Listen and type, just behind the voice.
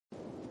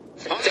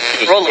Acting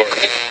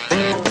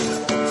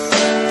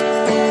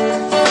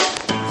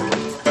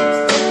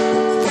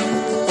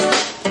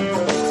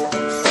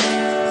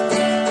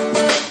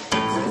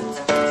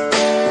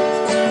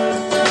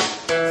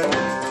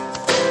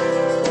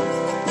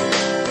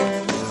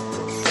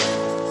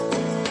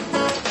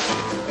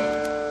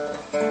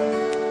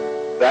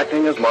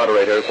as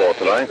moderator for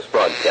tonight's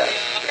broadcast.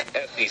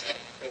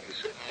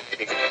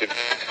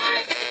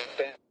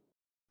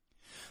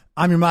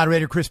 I'm your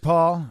moderator, Chris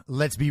Paul.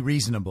 Let's be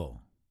reasonable.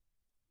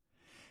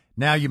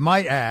 Now, you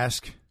might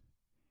ask,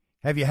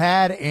 have you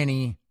had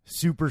any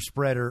super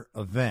spreader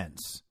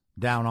events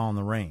down on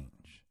the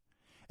range?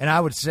 And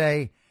I would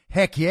say,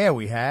 heck yeah,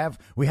 we have.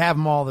 We have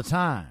them all the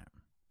time.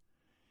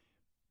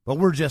 But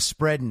we're just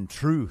spreading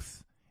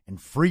truth and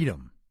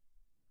freedom.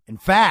 In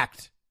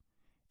fact,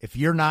 if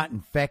you're not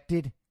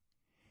infected,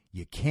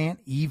 you can't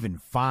even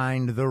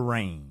find the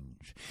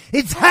range.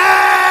 It's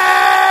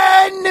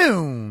high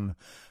noon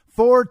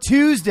for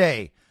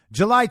Tuesday,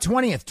 July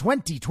 20th,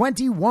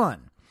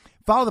 2021.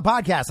 Follow the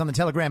podcast on the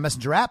Telegram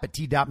Messenger app at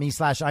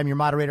t.me/I'm your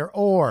moderator,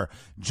 or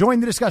join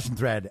the discussion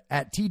thread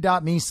at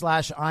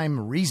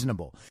t.me/I'm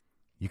reasonable.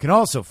 You can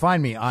also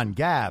find me on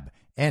Gab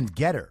and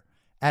Getter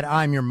at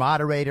I'm your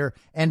moderator,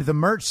 and the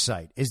merch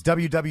site is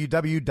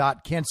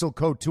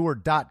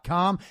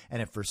www.cancelcouture.com.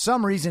 And if for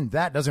some reason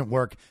that doesn't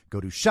work,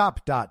 go to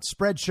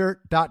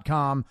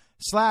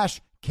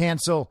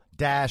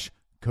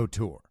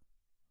shop.spreadshirt.com/cancel-couture.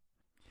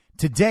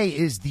 Today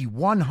is the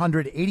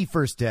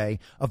 181st day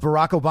of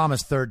Barack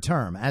Obama's third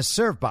term, as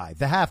served by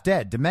the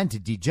half-dead,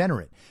 demented,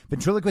 degenerate,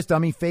 ventriloquist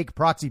dummy, fake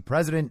proxy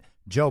president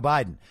Joe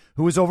Biden,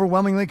 who is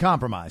overwhelmingly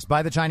compromised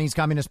by the Chinese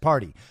Communist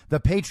Party, the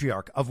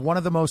patriarch of one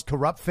of the most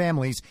corrupt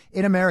families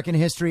in American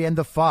history, and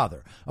the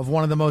father of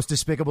one of the most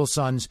despicable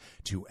sons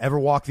to ever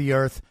walk the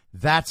earth.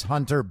 That's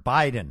Hunter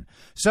Biden.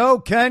 So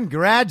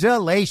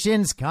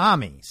congratulations,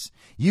 commies.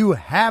 You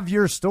have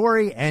your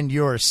story and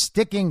you're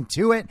sticking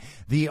to it.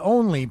 The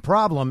only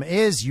problem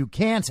is you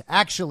can't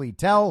actually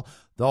tell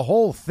the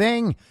whole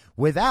thing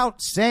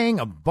without saying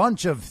a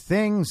bunch of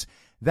things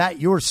that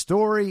your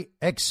story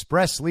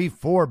expressly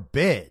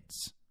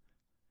forbids.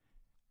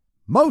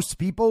 Most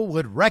people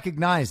would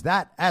recognize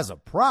that as a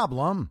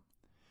problem,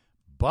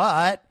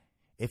 but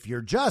if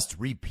you're just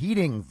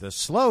repeating the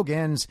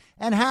slogans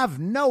and have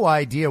no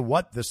idea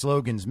what the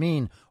slogans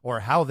mean or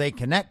how they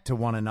connect to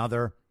one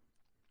another,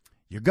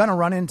 you're going to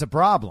run into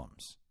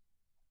problems.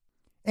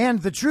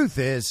 And the truth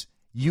is,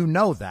 you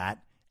know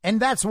that, and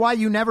that's why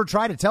you never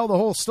try to tell the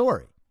whole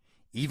story,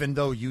 even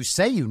though you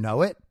say you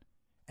know it.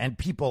 And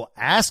people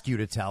ask you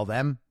to tell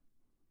them,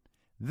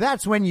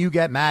 that's when you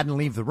get mad and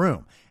leave the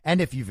room. And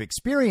if you've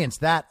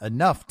experienced that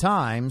enough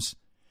times,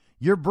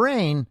 your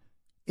brain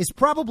is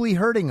probably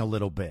hurting a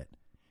little bit.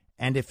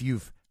 And if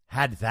you've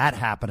had that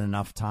happen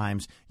enough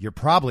times, you're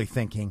probably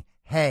thinking,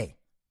 hey,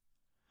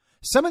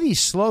 some of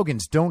these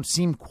slogans don't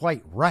seem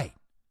quite right.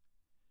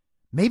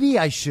 Maybe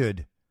I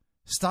should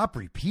stop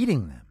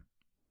repeating them.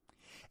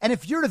 And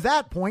if you're to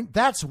that point,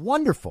 that's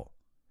wonderful,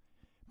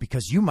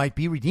 because you might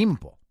be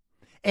redeemable.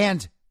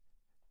 And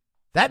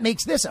that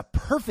makes this a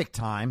perfect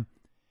time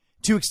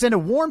to extend a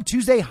warm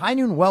Tuesday high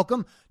noon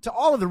welcome to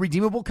all of the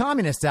redeemable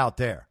communists out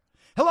there.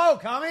 Hello,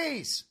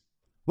 commies.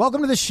 Welcome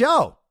to the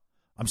show.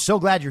 I'm so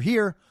glad you're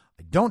here.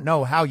 I don't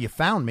know how you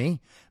found me.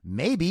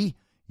 Maybe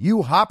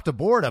you hopped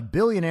aboard a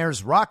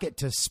billionaire's rocket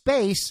to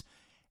space,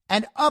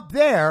 and up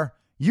there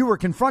you were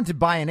confronted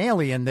by an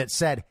alien that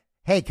said,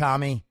 hey,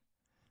 commie,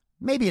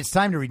 maybe it's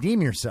time to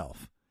redeem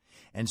yourself.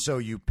 And so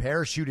you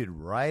parachuted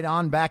right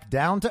on back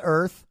down to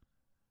Earth,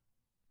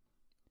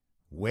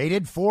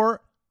 waited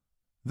for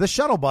the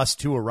shuttle bus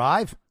to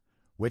arrive,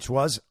 which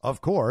was, of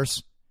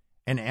course,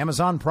 an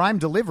Amazon Prime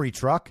delivery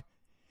truck,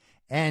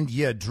 and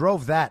you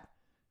drove that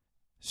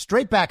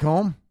straight back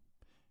home.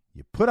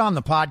 You put on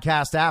the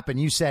podcast app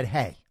and you said,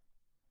 hey,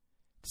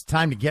 it's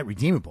time to get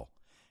redeemable.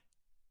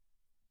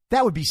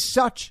 That would be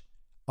such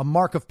a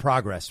mark of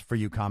progress for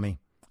you, commie.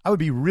 I would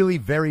be really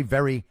very,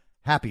 very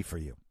happy for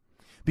you.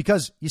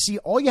 Because, you see,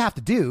 all you have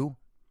to do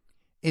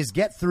is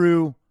get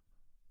through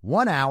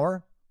 1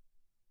 hour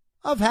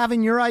of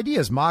having your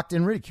ideas mocked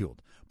and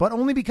ridiculed, but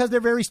only because they're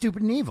very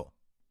stupid and evil.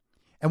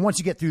 And once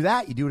you get through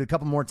that, you do it a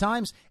couple more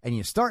times, and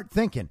you start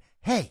thinking,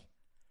 hey,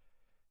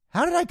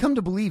 how did I come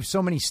to believe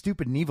so many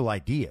stupid and evil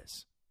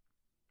ideas?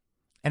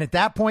 And at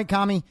that point,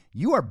 commie,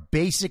 you are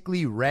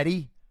basically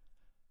ready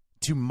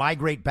to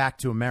migrate back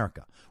to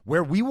America,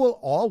 where we will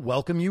all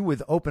welcome you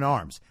with open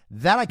arms.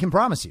 That I can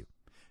promise you.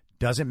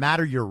 Doesn't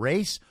matter your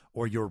race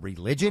or your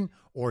religion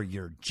or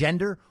your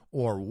gender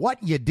or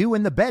what you do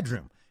in the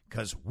bedroom,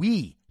 because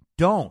we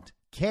don't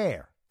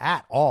care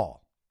at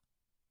all.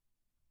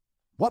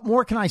 What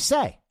more can I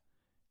say?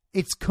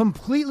 It's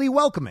completely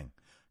welcoming.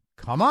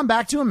 Come on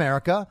back to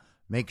America.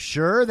 Make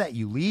sure that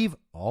you leave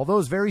all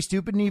those very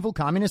stupid and evil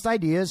communist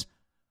ideas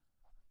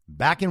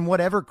back in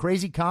whatever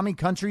crazy commie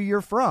country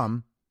you're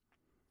from,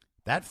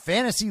 that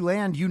fantasy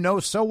land you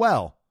know so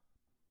well.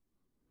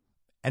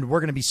 And we're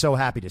going to be so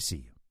happy to see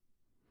you.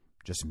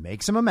 Just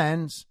make some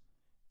amends,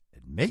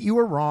 admit you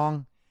were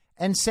wrong,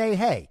 and say,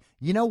 hey,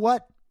 you know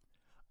what?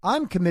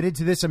 I'm committed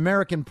to this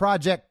American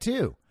project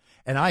too.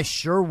 And I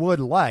sure would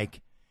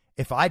like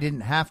if I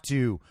didn't have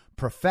to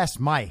profess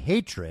my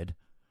hatred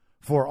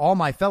for all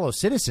my fellow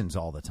citizens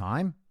all the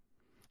time.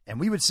 And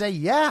we would say,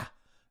 yeah,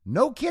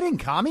 no kidding,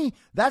 commie.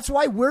 That's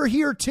why we're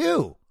here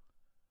too.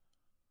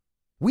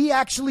 We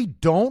actually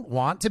don't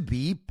want to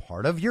be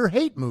part of your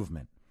hate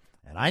movement.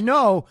 And I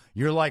know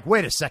you're like,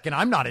 wait a second,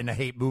 I'm not in a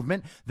hate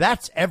movement.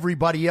 That's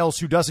everybody else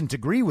who doesn't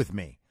agree with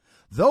me.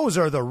 Those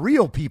are the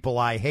real people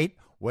I hate.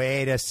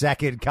 Wait a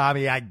second,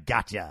 commie, I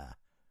gotcha.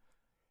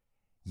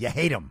 You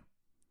hate them.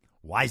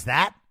 Why's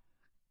that?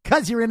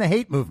 'Cause you're in a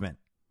hate movement.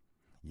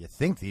 You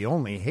think the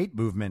only hate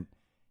movement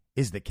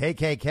is the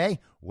KKK?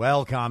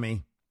 Well,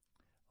 commie,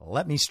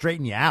 let me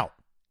straighten you out.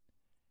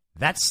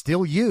 That's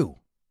still you.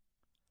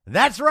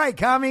 That's right,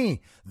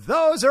 commie.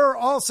 Those are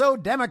also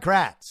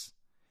Democrats.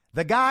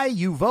 The guy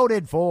you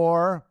voted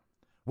for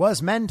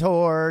was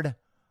mentored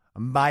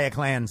by a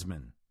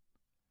Klansman.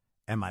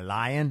 Am I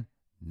lying?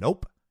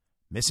 Nope.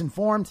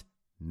 Misinformed?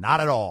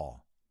 Not at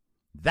all.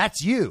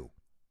 That's you.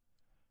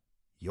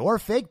 Your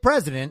fake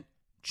president,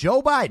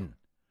 Joe Biden,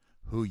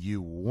 who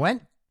you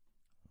went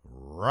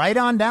right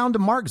on down to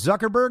Mark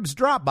Zuckerberg's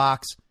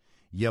Dropbox.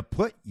 You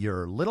put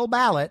your little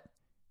ballot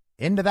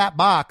into that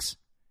box,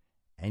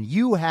 and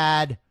you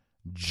had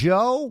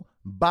Joe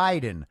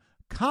Biden,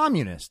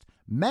 communist,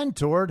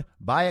 mentored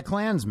by a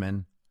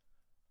Klansman,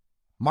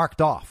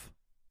 marked off.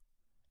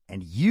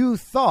 And you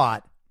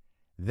thought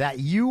that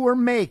you were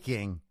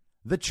making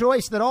the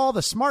choice that all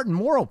the smart and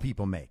moral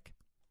people make.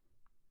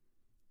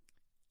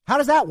 How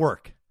does that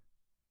work?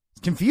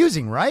 It's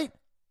confusing, right?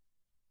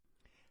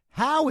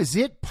 How is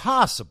it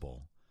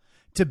possible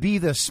to be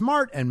the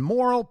smart and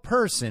moral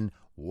person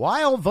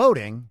while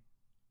voting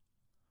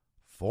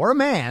for a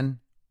man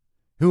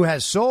who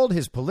has sold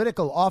his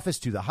political office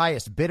to the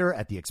highest bidder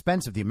at the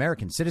expense of the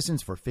American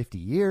citizens for 50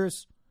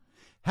 years?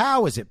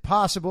 How is it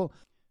possible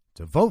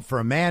to vote for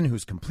a man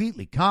who's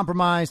completely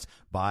compromised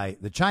by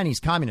the Chinese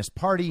Communist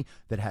Party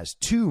that has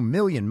 2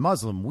 million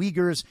Muslim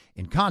Uyghurs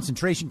in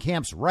concentration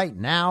camps right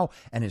now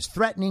and is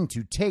threatening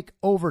to take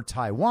over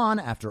Taiwan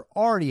after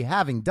already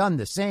having done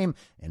the same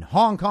in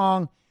Hong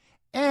Kong?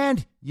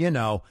 And, you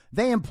know,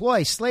 they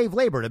employ slave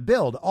labor to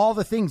build all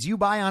the things you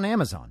buy on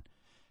Amazon.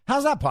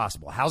 How's that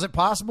possible? How's it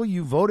possible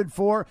you voted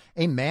for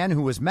a man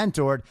who was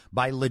mentored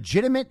by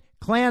legitimate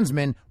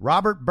Klansman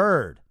Robert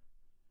Byrd,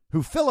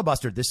 who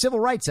filibustered the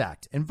Civil Rights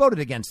Act and voted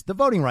against the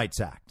Voting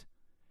Rights Act?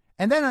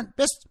 And then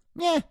just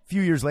a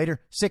few years later,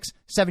 6,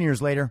 7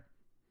 years later,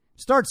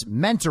 starts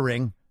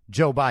mentoring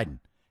Joe Biden.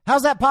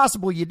 How's that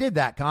possible you did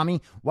that,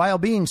 commie, while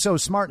being so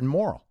smart and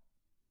moral?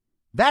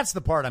 That's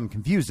the part I'm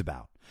confused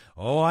about.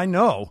 Oh, I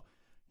know.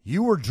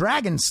 You were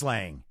dragon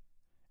slaying.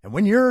 And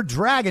when you're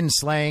dragon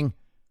slaying,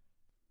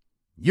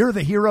 you're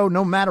the hero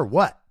no matter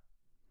what.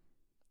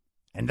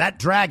 And that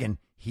dragon,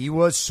 he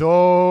was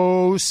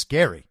so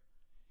scary.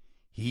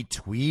 He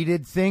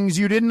tweeted things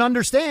you didn't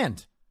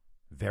understand.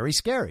 Very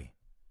scary.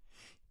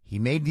 He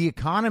made the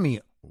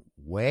economy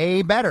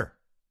way better.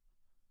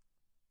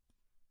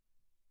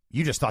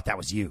 You just thought that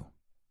was you.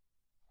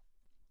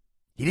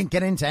 He didn't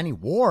get into any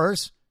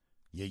wars.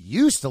 You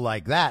used to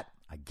like that.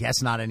 I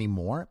guess not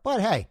anymore.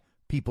 But hey,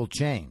 people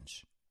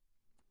change.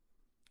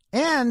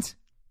 And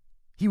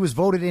he was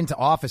voted into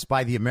office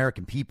by the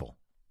American people.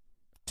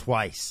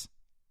 Twice.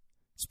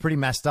 It's pretty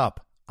messed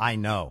up. I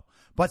know.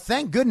 But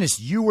thank goodness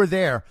you were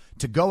there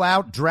to go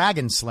out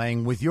dragon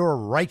slaying with your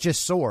righteous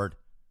sword.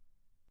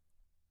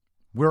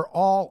 We're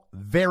all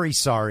very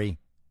sorry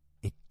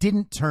it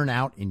didn't turn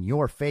out in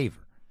your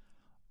favor.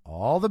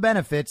 All the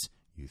benefits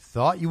you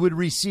thought you would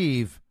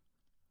receive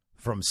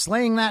from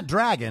slaying that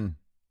dragon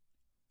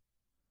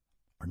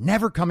are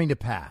never coming to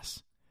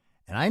pass.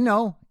 And I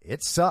know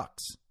it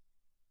sucks.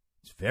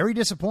 It's very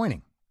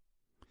disappointing.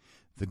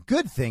 The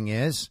good thing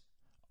is,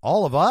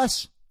 all of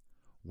us,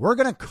 we're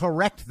going to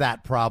correct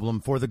that problem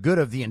for the good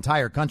of the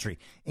entire country,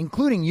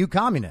 including you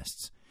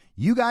communists.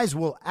 You guys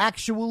will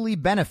actually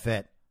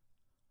benefit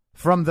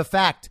from the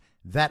fact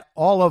that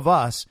all of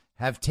us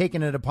have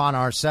taken it upon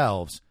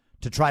ourselves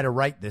to try to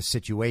right this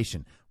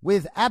situation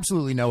with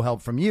absolutely no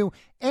help from you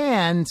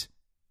and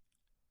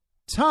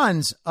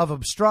tons of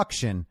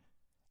obstruction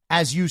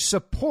as you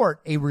support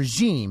a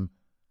regime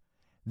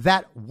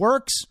that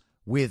works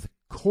with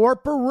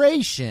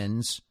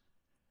corporations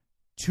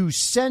to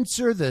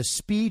censor the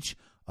speech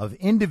of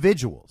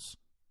individuals.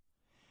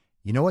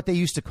 You know what they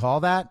used to call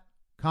that,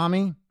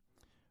 commie?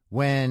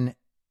 When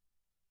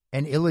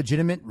an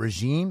illegitimate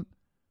regime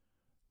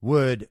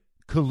would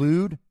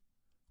collude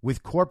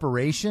with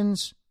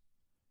corporations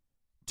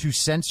to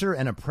censor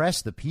and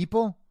oppress the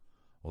people?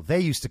 Well, they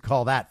used to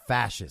call that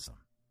fascism.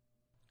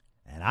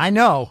 And I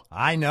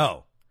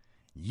know.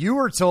 You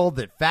were told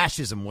that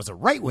fascism was a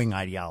right-wing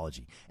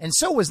ideology, and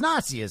so was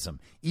Nazism,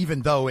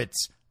 even though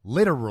it's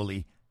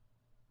literally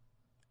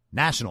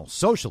National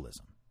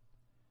Socialism.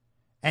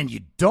 And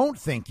you don't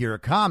think you're a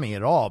commie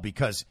at all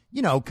because,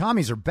 you know,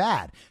 commies are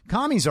bad.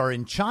 Commies are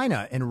in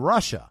China and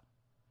Russia.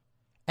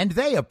 And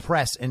they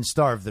oppress and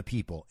starve the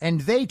people.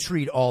 And they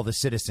treat all the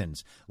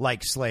citizens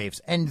like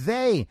slaves. And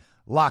they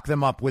lock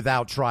them up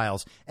without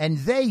trials. And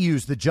they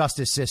use the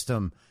justice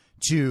system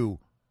to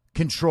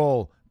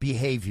control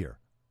behavior.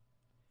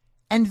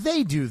 And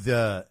they do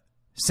the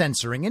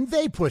censoring. And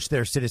they push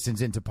their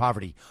citizens into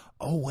poverty.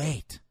 Oh,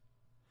 wait.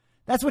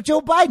 That's what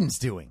Joe Biden's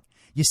doing.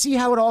 You see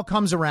how it all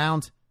comes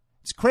around?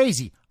 It's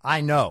crazy.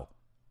 I know.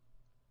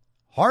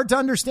 Hard to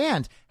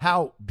understand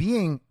how,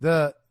 being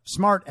the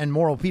smart and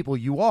moral people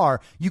you are,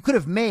 you could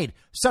have made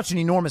such an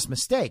enormous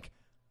mistake.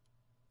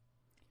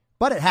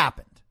 But it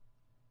happened.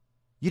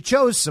 You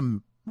chose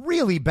some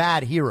really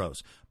bad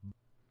heroes.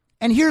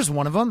 And here's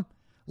one of them.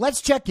 Let's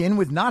check in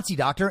with Nazi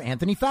doctor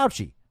Anthony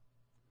Fauci.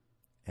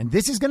 And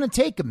this is going to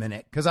take a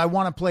minute because I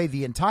want to play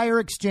the entire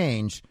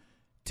exchange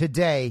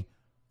today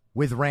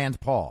with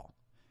Rand Paul.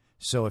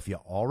 So if you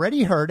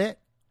already heard it,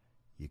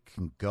 you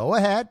can go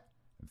ahead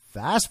and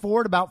fast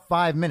forward about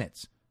 5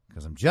 minutes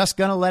because I'm just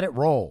going to let it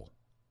roll.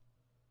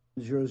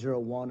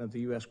 001 of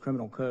the U.S.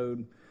 Criminal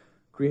Code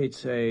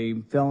creates a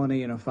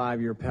felony and a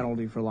 5-year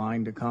penalty for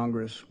lying to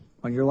Congress.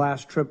 On your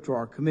last trip to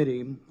our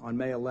committee on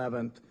May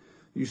 11th,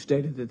 you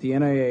stated that the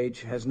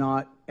NIH has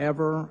not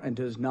ever and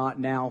does not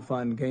now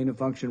fund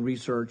gain-of-function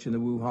research in the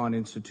Wuhan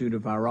Institute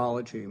of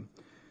Virology.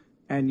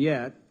 And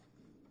yet,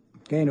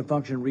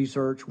 gain-of-function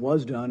research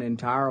was done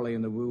entirely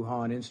in the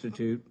Wuhan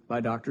Institute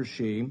by Dr.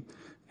 Shi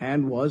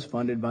and was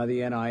funded by the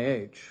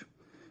NIH.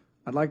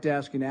 I'd like to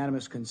ask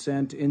unanimous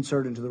consent to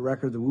insert into the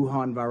record the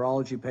Wuhan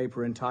virology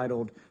paper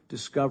entitled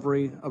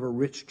Discovery of a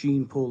Rich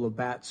Gene Pool of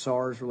Bat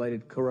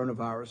SARS-Related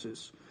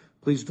Coronaviruses.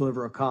 Please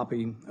deliver a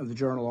copy of the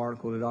journal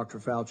article to Dr.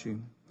 Fauci.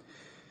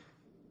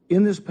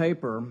 In this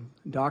paper,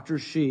 Dr.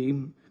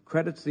 Shi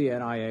credits the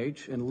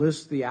NIH and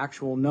lists the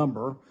actual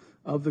number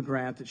of the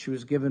grant that she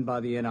was given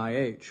by the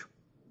NIH.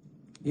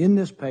 In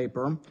this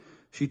paper,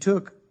 she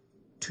took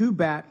 2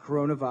 bat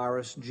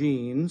coronavirus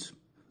genes,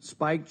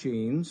 spike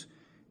genes,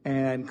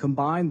 and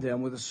combined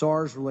them with a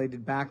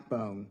SARS-related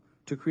backbone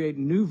to create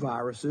new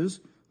viruses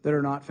that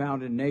are not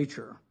found in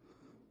nature.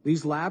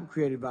 These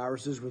lab-created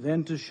viruses were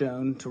then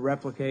shown to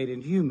replicate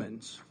in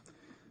humans.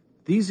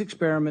 These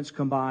experiments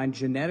combine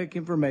genetic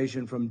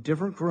information from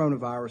different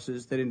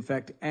coronaviruses that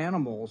infect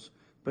animals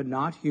but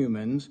not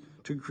humans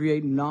to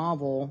create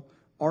novel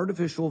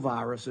artificial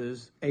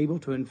viruses able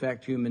to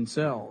infect human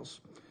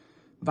cells.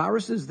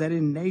 Viruses that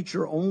in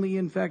nature only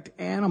infect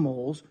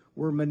animals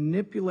were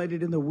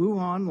manipulated in the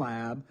Wuhan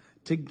lab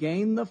to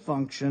gain the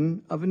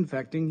function of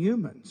infecting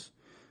humans.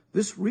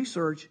 This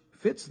research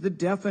fits the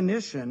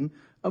definition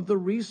of the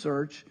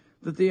research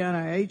that the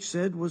NIH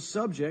said was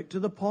subject to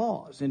the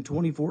pause in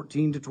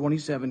 2014 to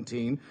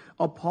 2017,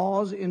 a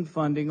pause in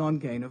funding on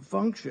gain of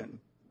function.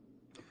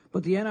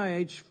 But the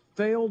NIH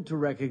failed to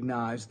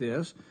recognize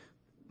this,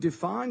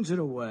 defines it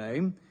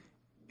away,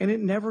 and it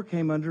never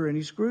came under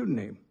any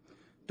scrutiny.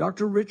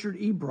 Dr. Richard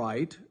E.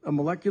 Bright, a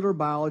molecular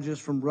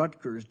biologist from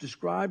Rutgers,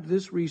 described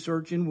this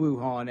research in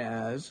Wuhan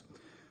as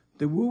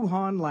the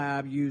Wuhan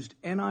lab used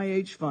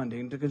NIH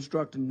funding to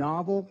construct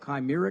novel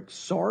chimeric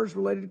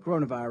SARS-related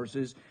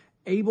coronaviruses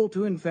able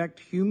to infect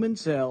human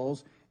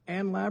cells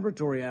and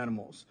laboratory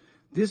animals.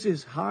 This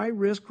is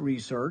high-risk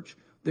research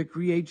that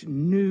creates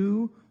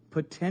new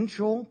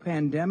potential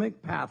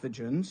pandemic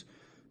pathogens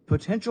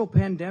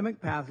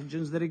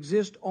that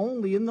exist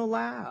only in the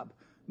lab,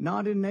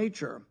 not in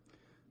nature.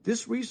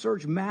 This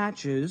research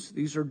matches,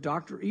 these are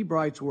Dr. E.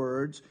 Bright's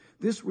words,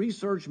 this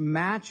research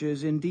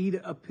matches,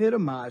 indeed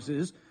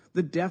epitomizes,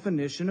 the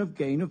definition of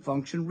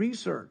gain-of-function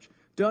research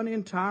done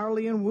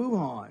entirely in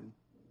Wuhan,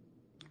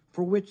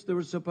 for which there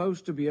was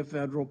supposed to be a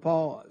federal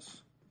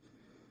pause.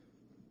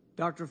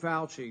 Dr.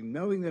 Fauci,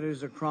 knowing that it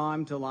is a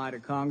crime to lie to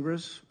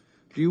Congress,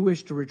 do you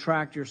wish to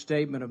retract your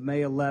statement of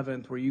May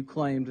 11th where you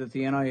claimed that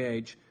the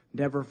NIH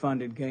never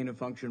funded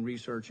gain-of-function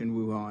research in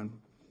Wuhan?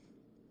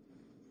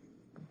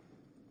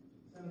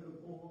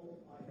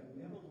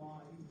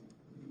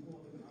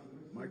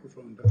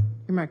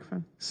 Your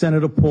microphone.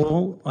 Senator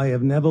Paul, I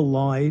have never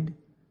lied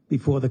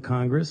before the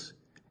Congress,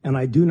 and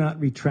I do not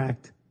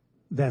retract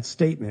that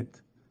statement.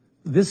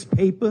 This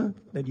paper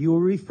that you are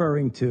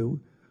referring to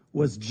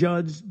was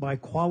judged by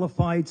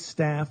qualified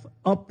staff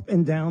up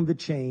and down the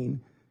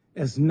chain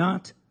as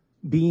not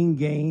being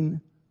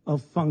gain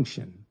of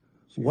function.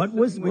 Let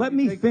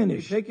me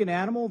finish. You take an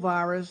animal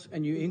virus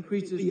and you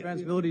increase its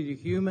transmissibility to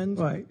humans,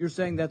 right. You're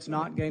saying that's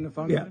not gain of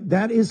function? Yeah,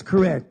 that is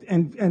correct.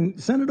 And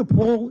Senator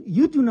Paul,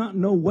 you do not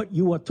know what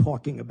you are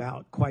talking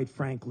about, quite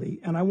frankly.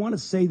 And I want to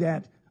say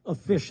that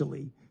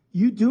officially.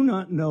 You do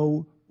not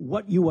know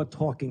what you are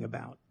talking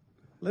about.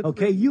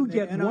 You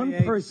get NIH,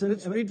 one person.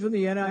 Let's read from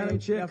the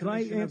NIH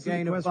definition of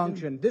gain of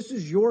function. This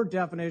is your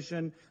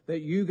definition that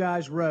you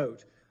guys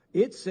wrote.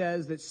 It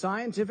says that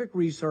scientific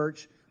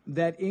research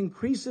that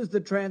increases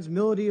the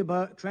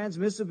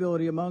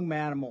transmissibility among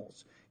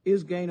mammals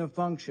is gain of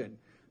function.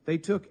 They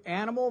took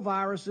animal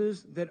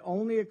viruses that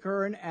only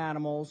occur in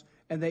animals,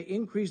 and they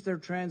increased their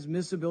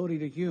transmissibility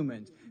to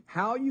humans.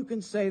 How you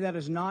can say that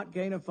is not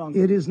gain of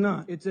function? It is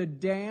not. It's a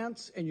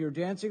dance, and you're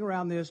dancing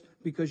around this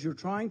because you're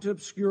trying to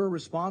obscure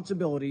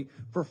responsibility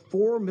for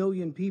 4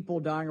 million people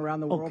dying around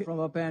the world from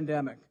a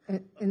pandemic.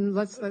 And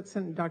let's let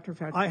Dr.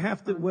 Fauci. I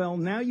have to, well,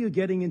 now you're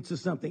getting into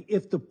something.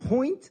 If the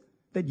point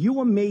that you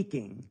are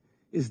making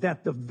is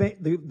that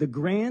the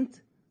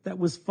grant that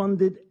was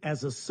funded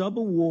as a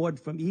sub-award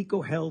from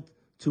EcoHealth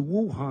to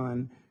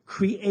Wuhan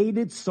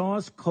created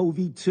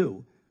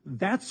SARS-CoV-2,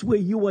 that's where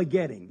you are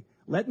getting.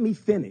 Let me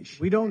finish.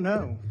 We don't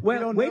know. Well,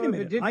 we don't wait know a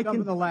minute. If it did come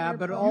from the lab,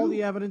 but all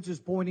the evidence is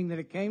pointing that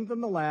it came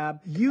from the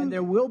lab, and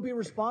there will be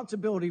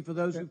responsibility for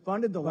those who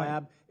funded the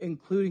lab,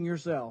 including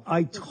yourself.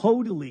 I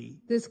totally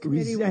This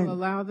committee resent, will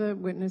allow the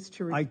witness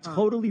to respond. I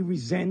totally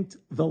resent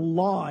the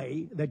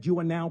lie that you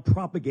are now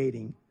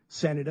propagating,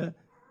 Senator,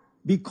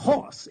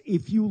 because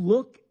if you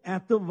look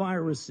at the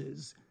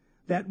viruses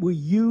that were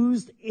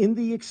used in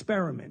the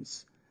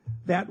experiments,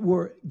 that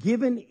were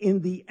given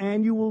in the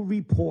annual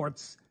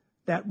reports,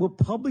 that were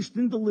published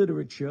in the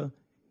literature,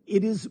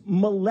 it is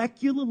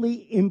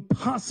molecularly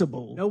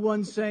impossible. No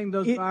one's saying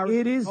those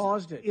viruses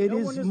caused it. It no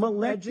is one is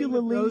alleging that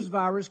molecularly. those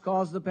viruses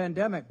caused the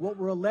pandemic. What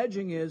we're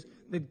alleging is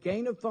that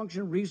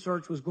gain-of-function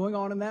research was going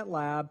on in that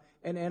lab,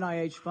 and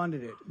NIH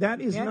funded it.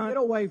 That is you can't not. get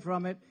away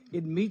from it.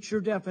 It meets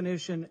your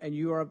definition, and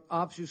you are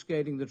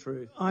obfuscating the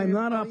truth. I'm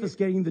not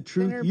obfuscating the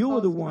truth. Senator You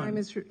are the Paul's one. time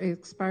is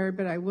expired,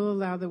 but I will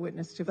allow the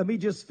witness to. Let me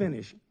just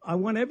finish. I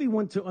want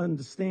everyone to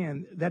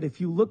understand that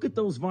if you look at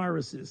those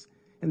viruses,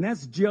 and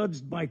that's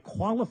judged by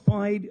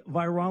qualified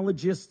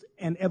virologists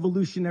and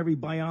evolutionary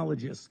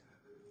biologists,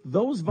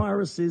 those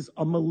viruses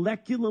are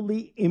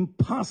molecularly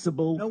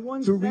impossible No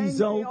one's to saying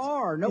result they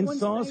are. No in one's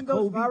saying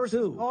those viruses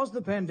SARS-CoV-2. caused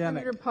the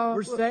pandemic. Senator Paul,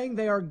 We're saying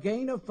they are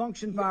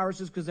gain-of-function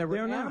viruses because they were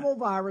They're not. animal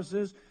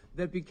viruses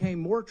that became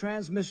more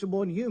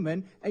transmissible in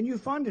human, and you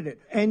funded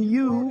it. And Don't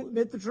you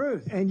admit the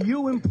truth. and you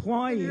Senator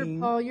implying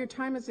Paul, your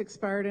time has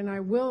expired, and I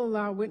will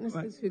allow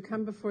witnesses who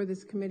come before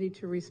this committee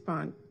to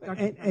respond.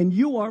 and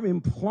you are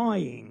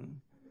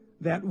implying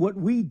that what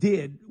we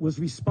did was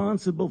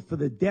responsible for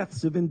the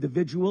deaths of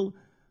individual.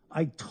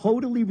 I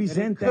totally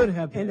resent could that.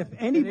 have been. And if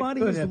And it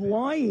anybody could is have been.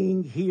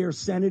 lying here,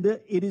 Senator,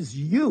 it is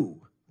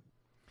you.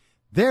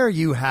 There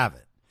you have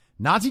it.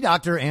 Nazi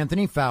Dr.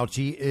 Anthony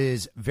Fauci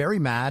is very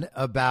mad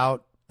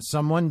about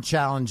someone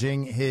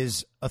challenging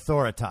his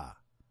authority.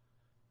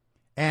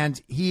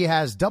 And he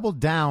has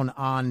doubled down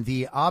on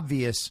the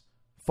obvious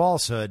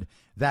falsehood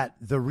that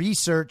the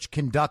research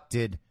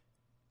conducted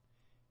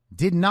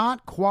did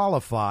not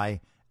qualify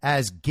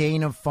as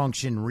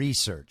gain-of-function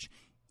research,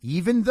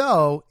 even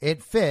though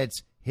it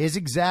fits his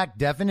exact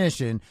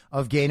definition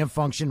of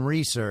gain-of-function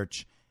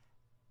research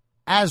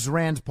as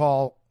Rand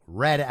Paul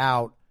read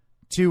out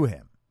to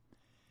him.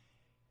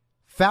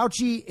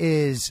 Fauci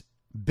is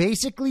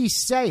basically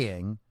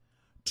saying,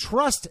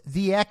 trust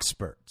the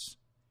experts.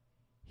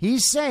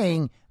 He's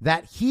saying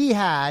that he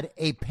had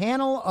a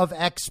panel of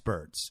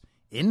experts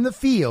in the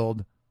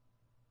field,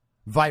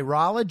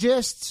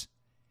 virologists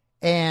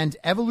and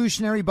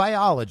evolutionary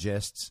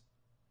biologists,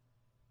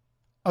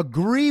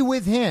 agree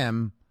with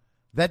him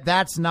that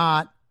that's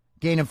not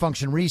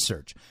gain-of-function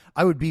research.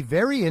 I would be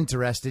very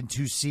interested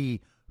to see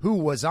who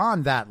was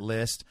on that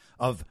list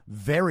of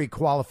very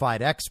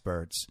qualified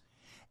experts,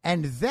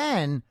 and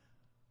then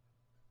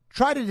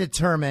try to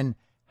determine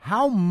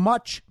how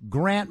much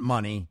grant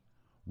money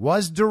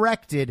was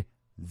directed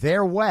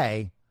their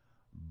way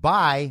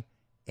by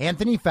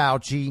Anthony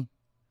Fauci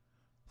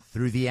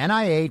through the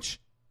NIH,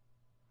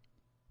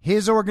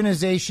 his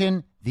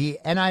organization, the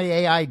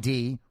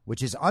NIAID,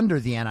 which is under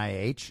the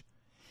NIH,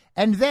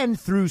 and then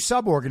through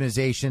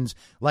sub-organizations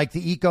like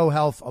the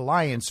EcoHealth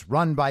Alliance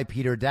run by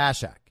Peter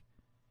Daszak.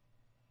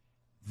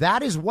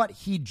 That is what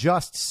he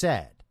just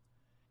said.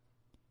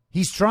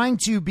 He's trying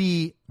to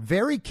be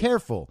very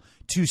careful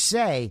to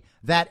say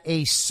that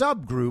a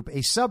subgroup,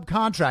 a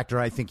subcontractor,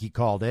 I think he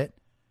called it,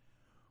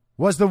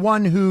 was the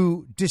one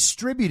who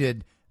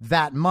distributed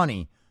that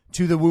money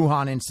to the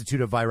Wuhan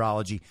Institute of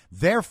Virology.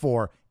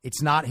 Therefore,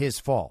 it's not his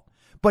fault.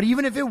 But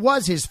even if it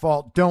was his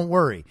fault, don't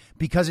worry,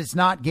 because it's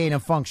not gain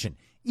of function,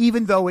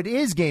 even though it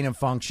is gain of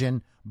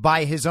function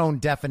by his own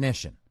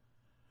definition.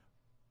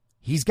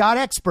 He's got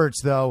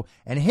experts, though,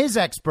 and his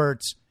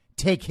experts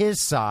take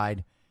his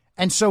side,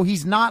 and so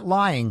he's not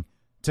lying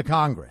to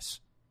Congress,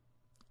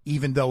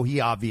 even though he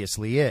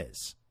obviously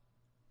is.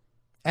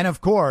 And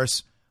of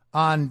course,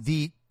 on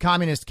the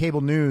Communist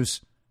Cable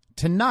News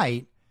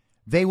tonight,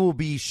 they will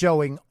be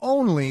showing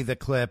only the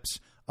clips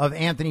of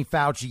Anthony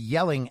Fauci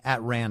yelling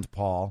at Rand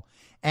Paul,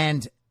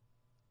 and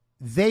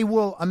they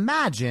will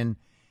imagine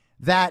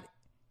that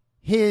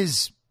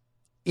his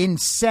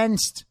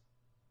incensed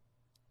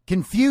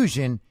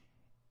confusion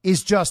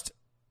is just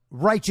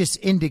righteous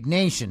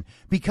indignation,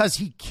 because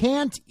he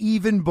can't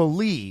even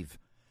believe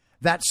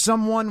that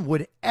someone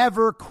would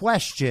ever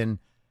question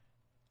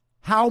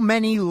how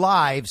many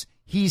lives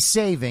he's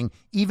saving,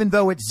 even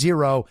though it's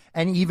zero,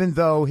 and even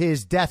though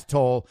his death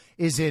toll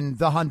is in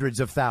the hundreds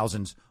of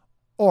thousands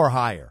or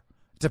higher,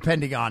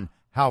 depending on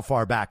how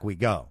far back we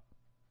go.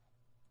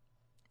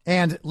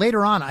 And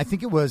later on, I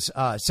think it was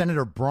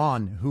Senator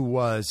Braun who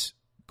was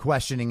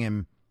questioning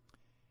him.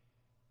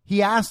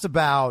 He asked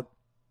about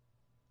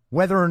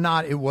whether or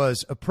not it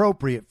was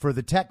appropriate for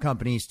the tech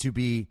companies to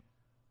be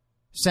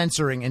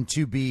censoring and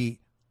to be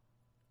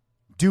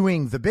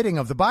doing the bidding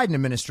of the Biden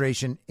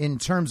administration in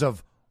terms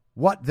of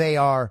what they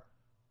are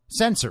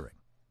censoring.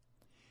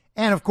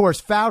 And of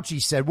course, Fauci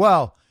said,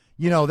 well,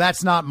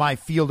 that's not my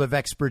field of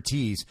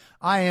expertise.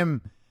 I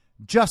am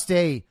just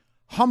a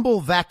humble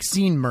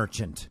vaccine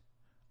merchant.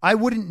 I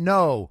wouldn't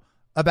know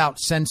about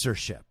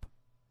censorship.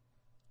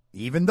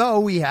 Even though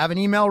we have an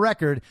email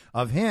record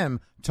of him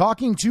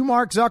talking to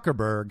Mark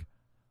Zuckerberg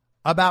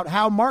about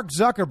how Mark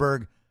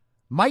Zuckerberg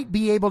might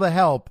be able to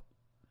help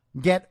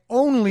get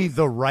only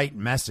the right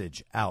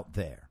message out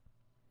there.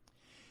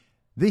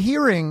 The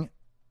hearing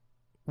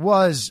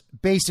was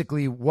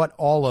basically what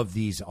all of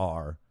these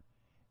are,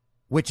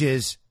 which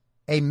is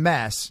a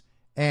mess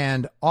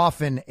and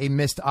often a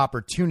missed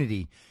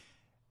opportunity.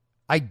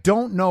 I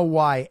don't know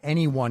why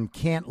anyone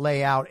can't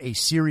lay out a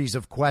series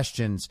of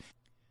questions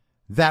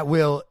that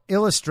will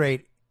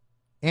illustrate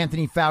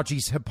Anthony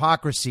Fauci's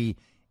hypocrisy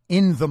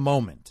in the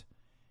moment.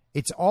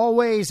 It's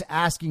always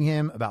asking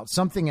him about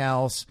something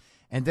else,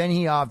 and then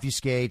he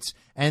obfuscates,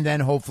 and then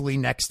hopefully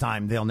next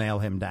time they'll nail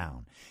him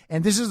down.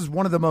 And this is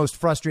one of the most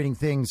frustrating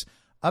things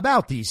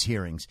about these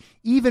hearings.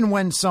 Even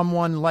when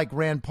someone like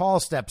Rand Paul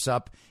steps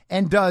up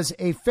and does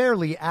a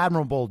fairly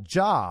admirable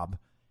job,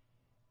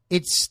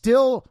 it's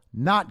still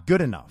not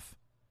good enough.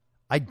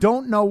 I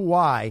don't know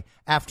why,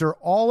 after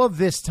all of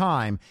this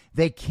time,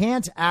 they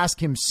can't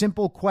ask him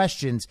simple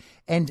questions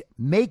and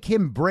make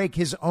him break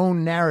his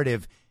own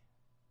narrative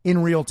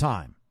in real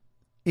time.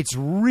 It's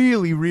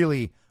really,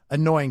 really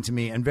annoying to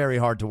me and very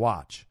hard to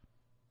watch.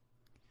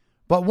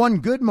 But one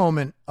good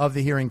moment of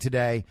the hearing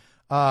today,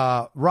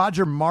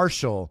 Roger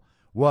Marshall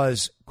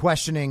was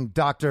questioning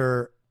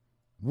Dr.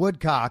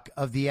 Woodcock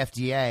of the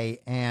FDA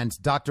and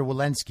Dr.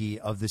 Walensky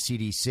of the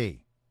CDC.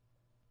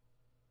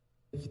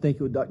 Thank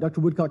you. Dr.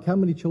 Woodcock, how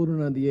many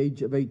children under the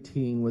age of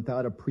 18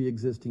 without a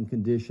pre-existing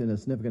condition, a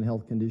significant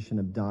health condition,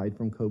 have died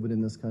from COVID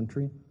in this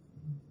country?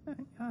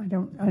 I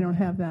don't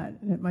have that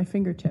at my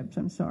fingertips.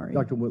 I'm sorry.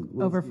 Dr.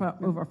 Over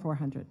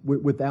 400.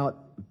 Without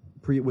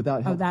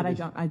health that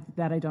condition? I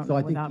don't so know.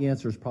 I think the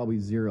answer is probably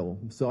zero.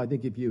 So I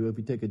think if you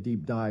take a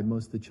deep dive,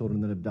 most of the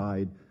children that have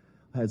died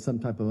had some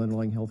type of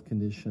underlying health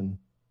condition.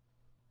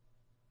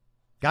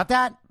 Got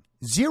that?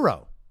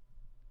 Zero.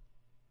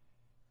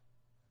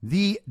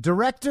 The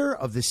director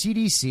of the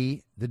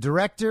CDC, the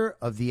director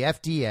of the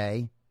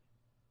FDA,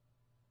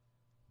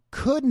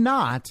 could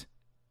not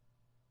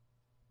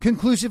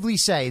conclusively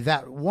say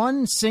that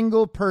one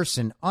single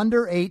person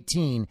under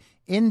 18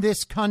 in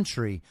this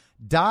country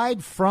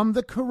died from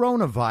the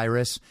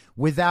coronavirus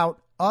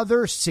without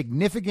other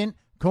significant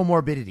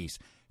comorbidities,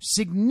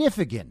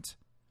 significant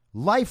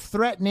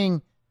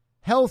life-threatening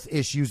health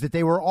issues that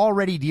they were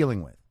already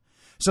dealing with.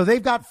 So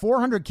they've got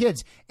 400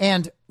 kids.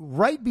 And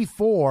right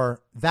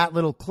before that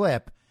little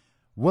clip,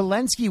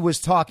 Walensky was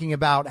talking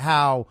about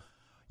how,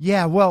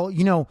 yeah, well,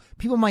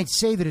 people might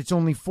say that it's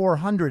only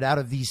 400 out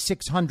of these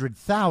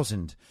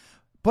 600,000.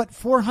 But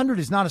 400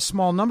 is not a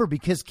small number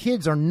because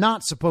kids are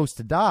not supposed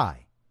to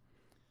die.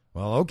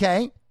 Well,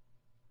 okay.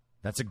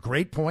 That's a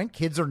great point.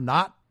 Kids are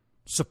not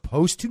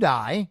supposed to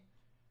die.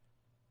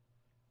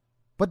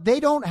 But they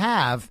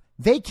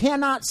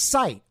cannot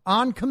cite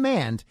on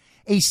command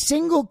a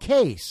single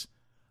case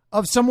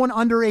of someone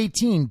under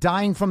 18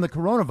 dying from the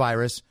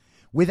coronavirus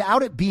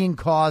without it being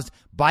caused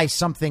by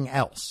something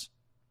else.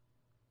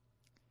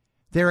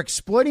 They're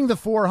exploiting the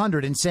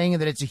 400 and saying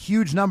that it's a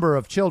huge number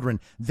of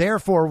children.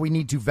 Therefore, we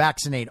need to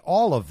vaccinate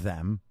all of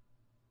them,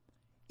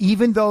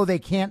 even though they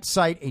can't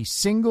cite a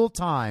single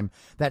time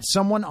that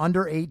someone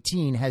under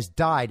 18 has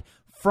died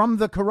from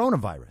the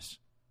coronavirus.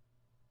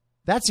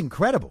 That's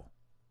incredible.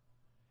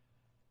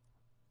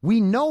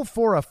 We know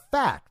for a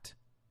fact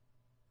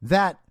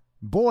that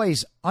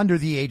boys under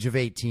the age of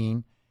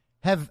 18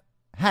 have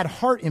had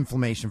heart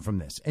inflammation from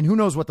this. And who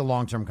knows what the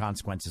long-term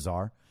consequences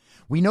are.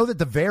 We know that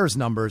the VAERS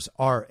numbers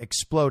are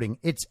exploding.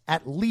 It's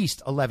at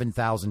least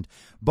 11,000,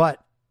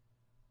 but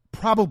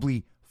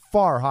probably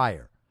far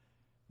higher.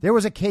 There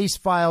was a case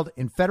filed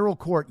in federal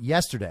court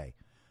yesterday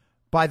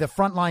by the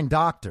frontline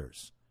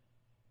doctors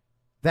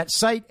that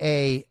cite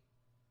a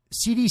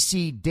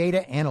CDC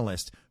data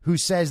analyst who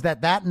says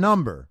that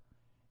number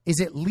is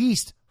at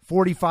least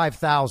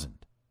 45,000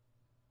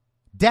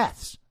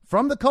 deaths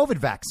from the COVID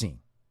vaccine.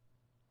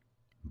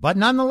 But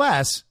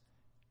nonetheless,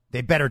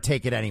 they better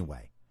take it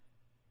anyway,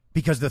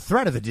 because the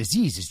threat of the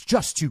disease is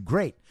just too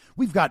great.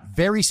 We've got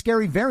very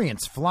scary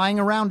variants flying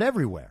around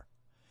everywhere.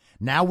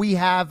 Now we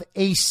have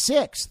a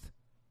sixth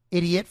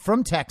idiot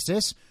from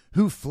Texas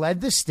who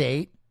fled the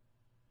state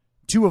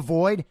to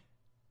avoid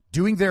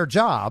doing their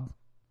job,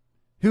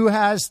 who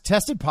has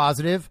tested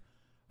positive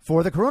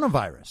for the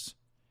coronavirus.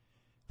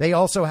 They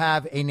also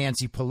have a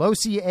Nancy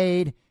Pelosi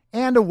aide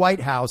and a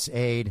White House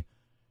aide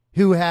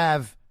who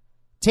have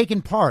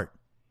taken part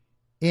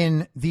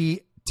in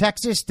the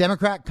Texas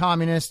Democrat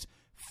Communist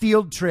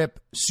field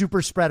trip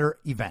super spreader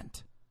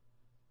event.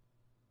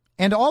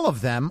 And all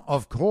of them,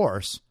 of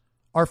course,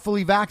 are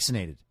fully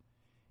vaccinated.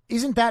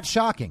 Isn't that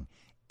shocking?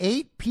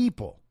 8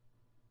 people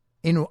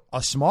in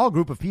a small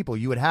group of people.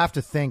 You would have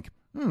to think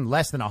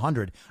less than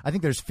 100. I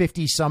think there's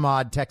 50 some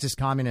odd Texas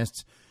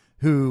communists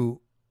who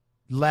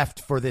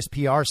left for this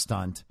PR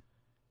stunt.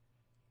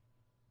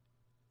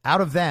 Out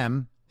of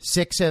them,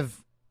 6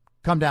 have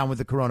come down with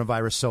the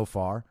coronavirus so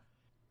far.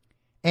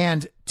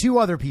 And 2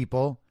 other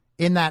people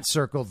in that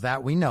circle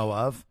that we know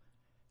of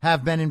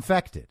have been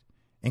infected,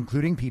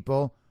 including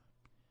people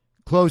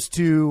close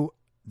to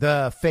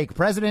the fake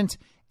president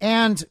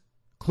and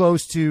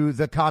close to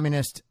the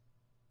communist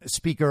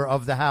Speaker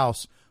of the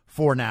House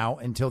for now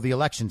until the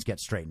elections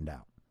get straightened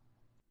out.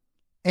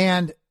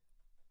 And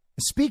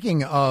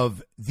speaking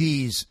of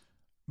these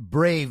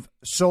brave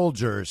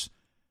soldiers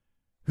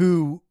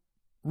who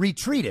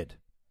retreated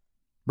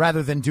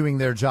rather than doing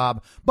their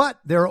job, but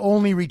they're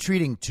only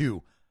retreating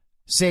to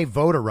save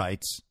voter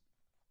rights,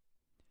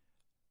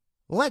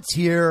 let's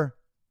hear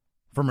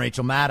from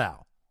Rachel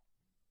Maddow.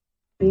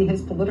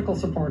 His political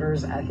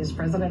supporters at his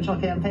presidential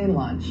campaign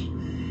launch.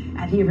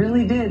 And he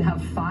really did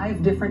have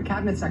 5 different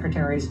cabinet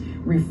secretaries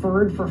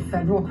referred for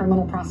federal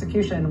criminal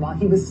prosecution while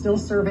he was still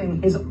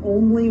serving his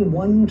only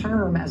 1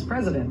 term as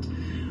president,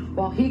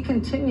 while he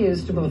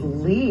continues to both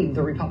lead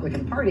the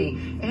Republican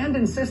Party and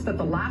insist that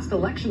the last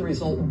election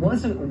result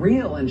wasn't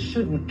real and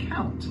shouldn't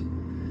count.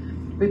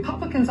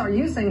 Republicans are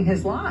using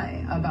his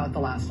lie about the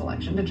last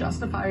election to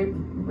justify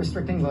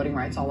restricting voting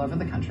rights all over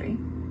the country.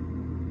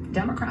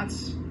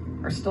 Democrats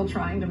are still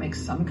trying to make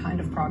some kind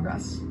of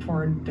progress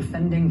toward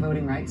defending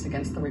voting rights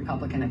against the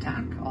Republican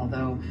attack,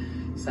 although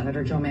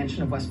Senator Joe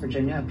Manchin of West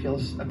Virginia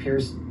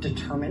appears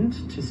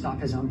determined to stop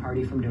his own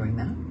party from doing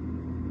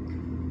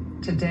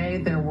that. Today,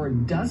 there were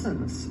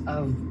dozens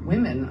of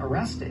women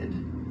arrested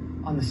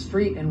on the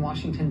street in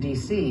Washington,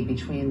 D.C.,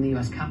 between the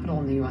U.S. Capitol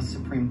and the U.S.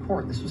 Supreme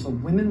Court. This was a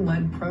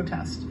women-led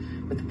protest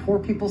with the Poor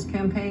People's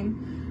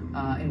Campaign,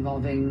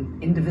 involving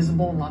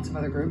Indivisible and lots of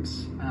other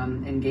groups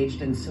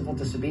engaged in civil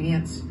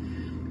disobedience,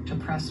 to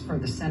press for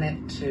the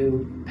Senate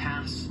to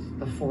pass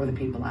the For the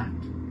People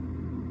Act.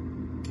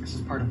 This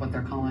is part of what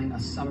they're calling a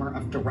summer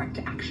of direct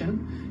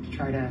action to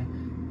try to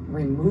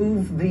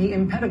remove the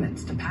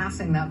impediments to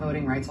passing that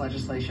voting rights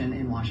legislation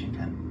in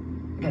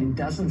Washington. Again,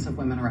 dozens of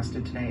women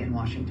arrested today in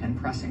Washington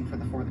pressing for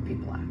the For the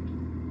People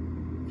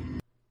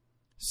Act.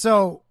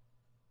 So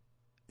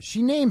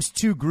she names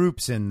 2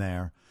 groups in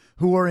there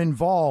who are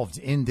involved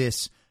in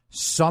this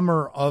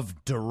summer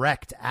of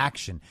direct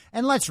action.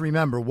 And let's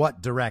remember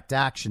what direct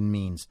action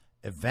means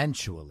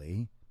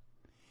eventually.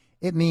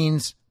 It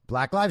means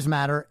Black Lives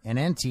Matter and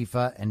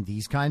Antifa and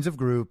these kinds of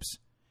groups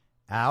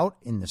out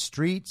in the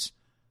streets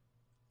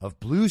of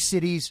blue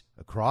cities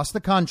across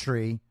the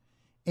country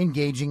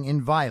engaging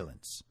in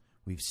violence.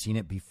 We've seen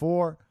it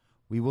before.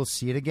 We will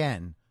see it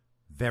again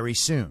very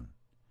soon.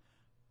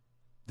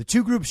 The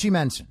 2 groups she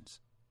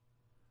mentions.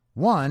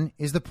 One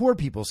is the Poor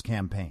People's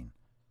Campaign.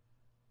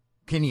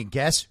 Can you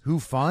guess who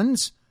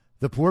funds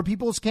the Poor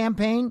People's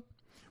Campaign?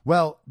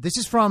 Well, this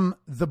is from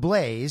The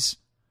Blaze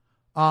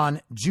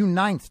on June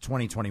 9th,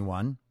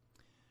 2021.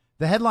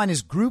 The headline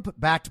is Group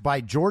Backed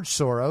by George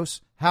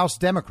Soros, House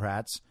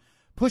Democrats,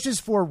 pushes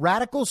for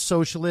radical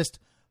socialist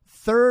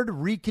third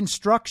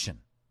reconstruction.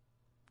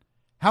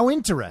 How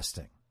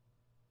interesting.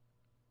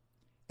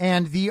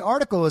 And the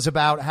article is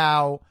about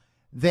how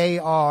they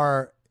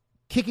are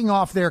kicking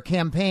off their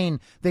campaign.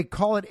 They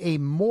call it a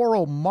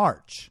moral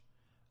march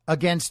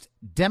against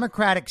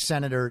Democratic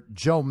Senator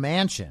Joe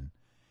Manchin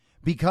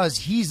because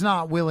he's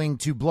not willing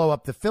to blow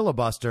up the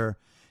filibuster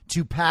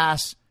to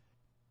pass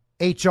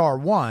H.R.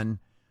 1,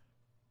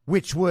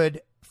 which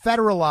would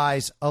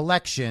federalize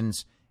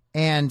elections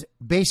and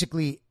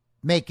basically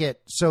make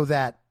it so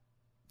that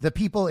the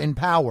people in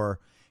power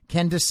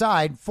can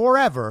decide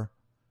forever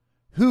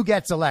who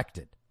gets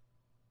elected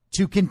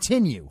to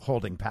continue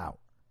holding power.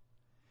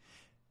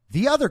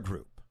 The other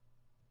group,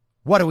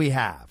 what do we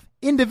have?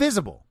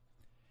 Indivisible.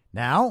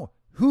 Now,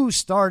 who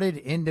started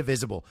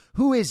Indivisible?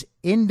 Who is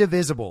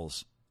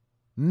Indivisible's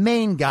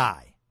main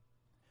guy?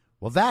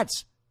 Well,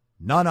 that's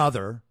none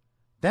other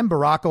than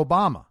Barack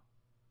Obama.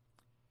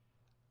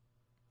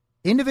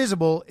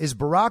 Indivisible is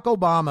Barack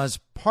Obama's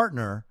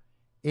partner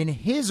in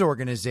his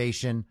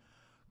organization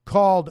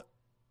called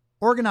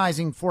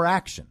Organizing for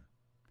Action.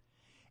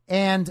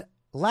 And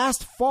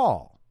last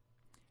fall,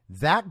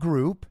 that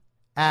group,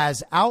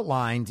 as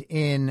outlined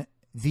in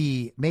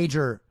the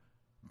major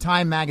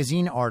Time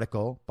magazine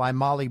article by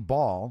Molly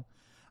Ball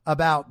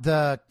about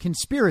the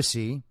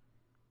conspiracy,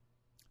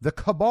 the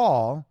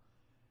cabal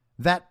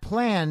that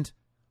planned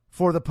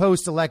for the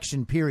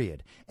post-election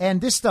period.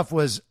 And this stuff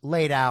was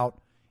laid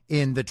out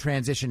in the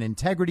Transition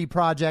Integrity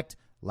Project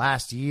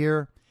last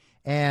year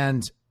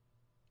and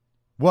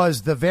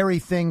was the very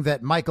thing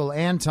that Michael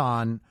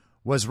Anton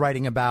was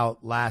writing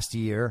about last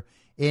year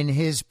in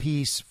his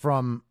piece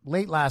from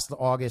late last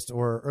August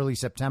or early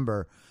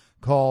September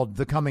called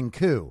The Coming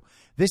Coup.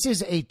 This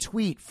is a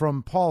tweet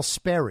from Paul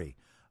Sperry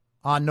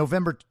on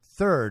November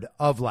 3rd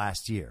of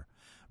last year.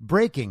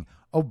 Breaking: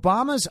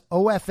 Obama's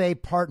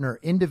OFA partner,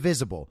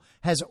 Indivisible,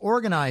 has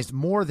organized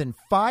more than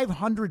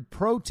 500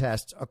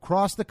 protests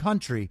across the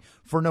country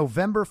for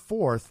November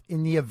 4th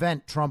in the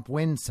event Trump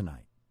wins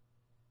tonight.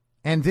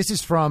 And this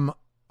is from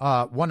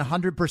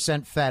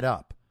 100% Fed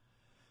Up.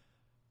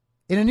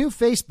 In a new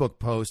Facebook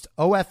post,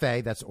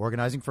 OFA, that's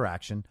Organizing for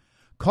Action,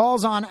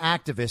 calls on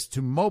activists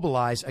to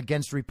mobilize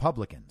against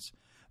Republicans.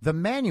 The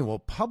manual,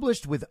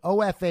 published with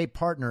OFA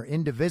partner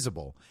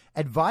Indivisible,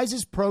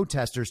 advises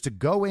protesters to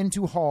go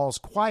into halls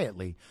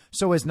quietly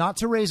so as not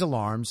to raise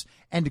alarms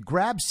and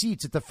grab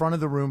seats at the front of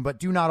the room, but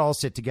do not all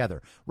sit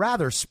together.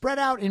 Rather, spread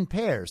out in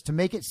pairs to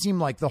make it seem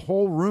like the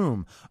whole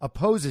room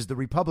opposes the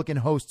Republican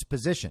host's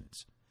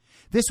positions.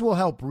 This will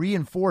help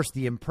reinforce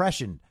the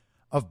impression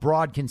of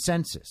broad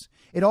consensus.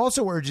 It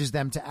also urges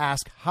them to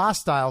ask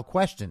hostile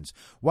questions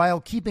while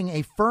keeping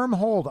a firm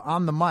hold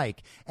on the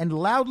mic and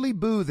loudly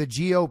boo the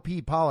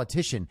GOP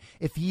politician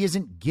if he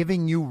isn't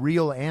giving you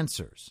real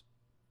answers.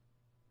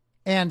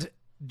 And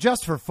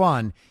just for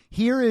fun,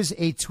 here is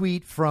a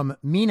tweet from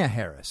Mina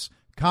Harris,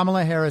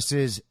 Kamala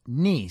Harris's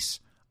niece,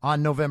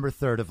 on November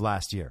 3rd of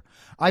last year.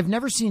 I've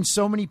never seen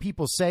so many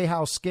people say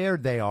how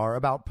scared they are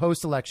about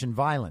post-election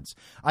violence.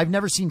 I've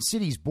never seen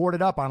cities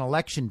boarded up on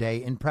Election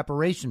Day in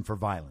preparation for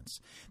violence.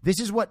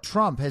 This is what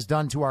Trump has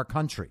done to our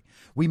country.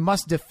 We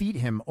must defeat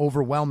him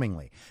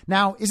overwhelmingly.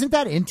 Now, isn't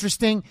that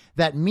interesting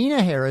that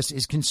Mina Harris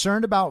is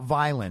concerned about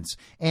violence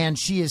and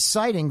she is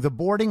citing the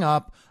boarding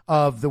up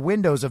of the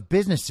windows of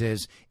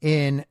businesses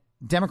in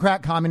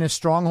Democrat communist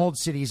stronghold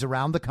cities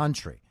around the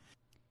country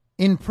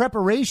in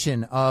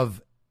preparation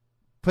of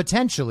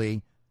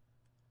potentially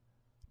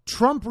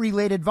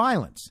Trump-related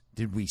violence?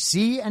 Did we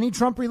see any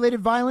Trump-related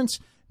violence?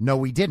 No,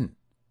 we didn't.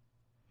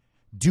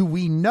 Do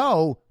we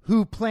know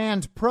who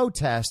planned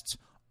protests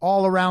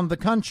all around the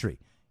country?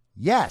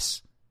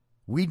 Yes,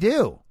 we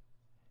do.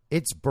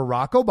 It's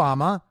Barack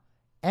Obama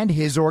and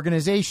his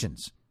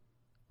organizations,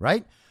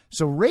 right?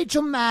 So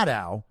Rachel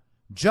Maddow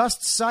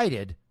just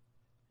cited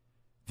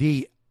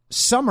the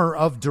Summer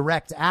of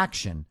Direct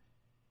Action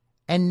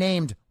and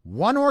named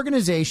one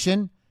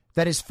organization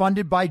that is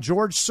funded by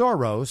George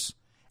Soros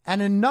and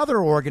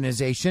another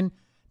organization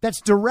that's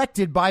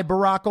directed by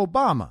Barack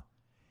Obama.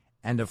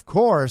 And of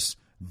course,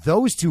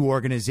 those two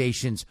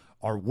organizations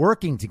are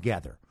working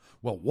together.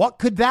 Well, what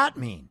could that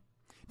mean?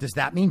 Does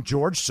that mean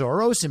George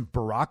Soros and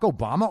Barack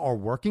Obama are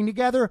working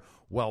together?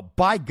 Well,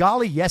 by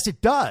golly, yes, it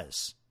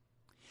does.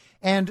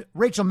 And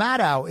Rachel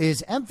Maddow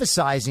is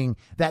emphasizing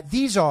that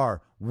these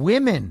are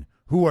women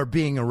who are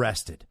being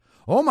arrested.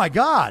 Oh, my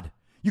God.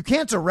 You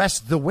can't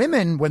arrest the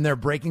women when they're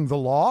breaking the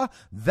law.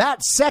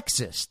 That's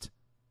sexist.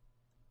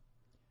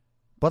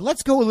 But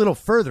let's go a little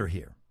further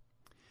here.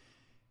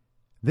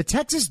 The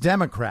Texas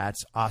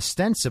Democrats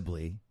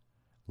ostensibly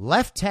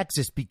left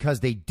Texas because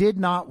they did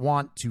not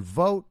want to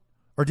vote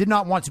or did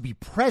not want to be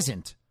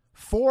present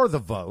for the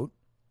vote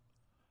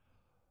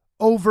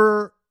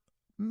over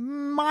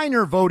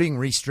minor voting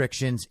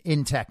restrictions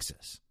in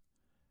Texas.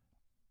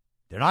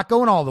 They're not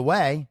going all the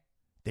way.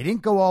 They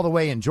didn't go all the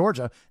way in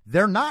Georgia.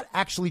 They're not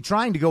actually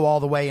trying to go all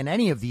the way in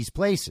any of these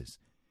places.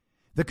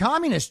 The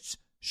communists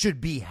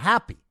should be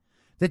happy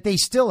that they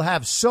still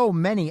have so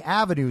many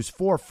avenues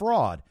for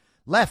fraud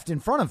left in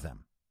front of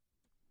them.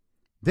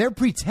 They're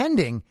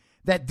pretending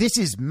that this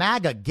is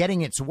MAGA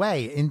getting its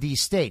way in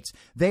these states.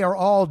 They are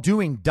all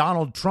doing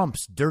Donald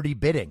Trump's dirty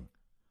bidding.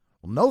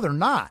 Well, no, they're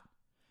not.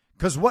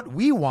 Because what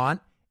we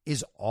want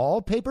is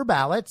all paper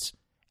ballots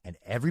and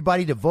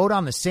everybody to vote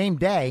on the same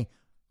day,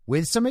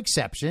 with some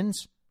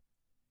exceptions,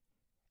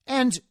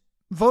 and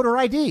voter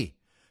ID,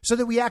 so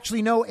that we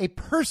actually know a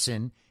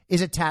person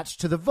is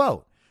attached to the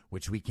vote,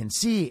 which we can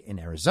see in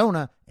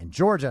Arizona and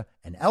Georgia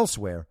and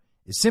elsewhere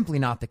is simply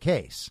not the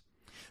case.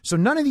 So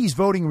none of these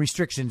voting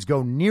restrictions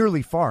go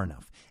nearly far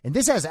enough. And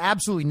this has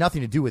absolutely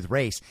nothing to do with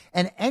race.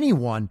 And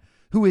anyone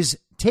who is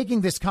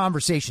taking this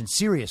conversation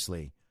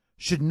seriously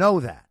should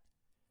know that.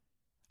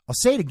 I'll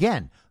say it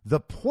again. The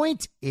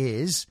point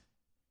is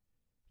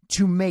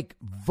to make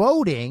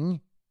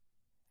voting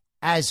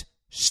as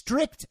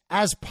strict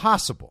as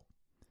possible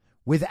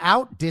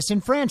without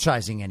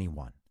disenfranchising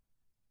anyone.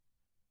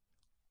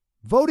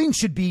 Voting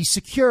should be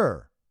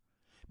secure.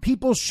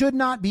 People should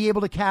not be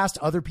able to cast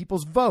other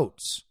people's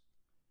votes.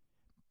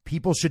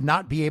 People should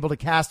not be able to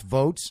cast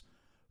votes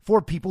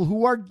for people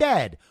who are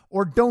dead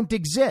or don't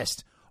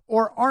exist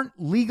or aren't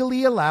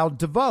legally allowed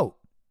to vote.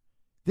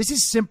 This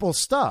is simple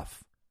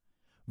stuff.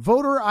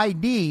 Voter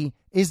ID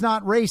is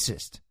not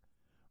racist.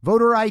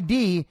 Voter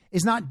ID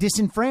is not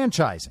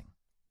disenfranchising.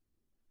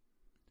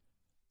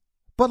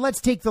 But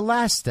let's take the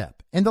last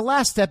step. And the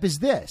last step is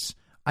this.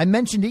 I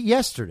mentioned it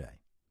yesterday.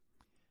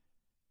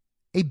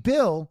 A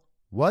bill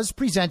was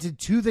presented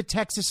to the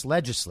Texas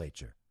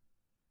legislature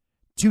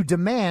to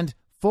demand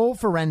full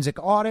forensic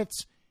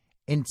audits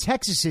in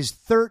Texas's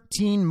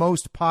 13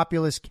 most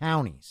populous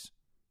counties.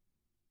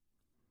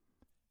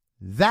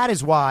 That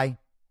is why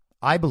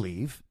I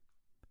believe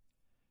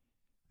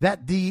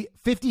that the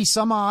 50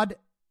 some odd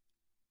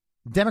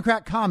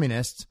Democrat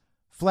communists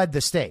fled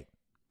the state.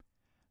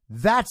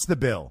 That's the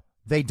bill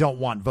they don't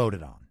want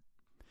voted on.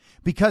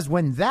 Because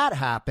when that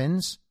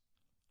happens,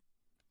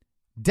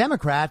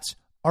 Democrats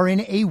are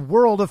in a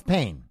world of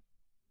pain.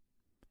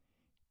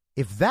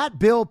 If that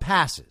bill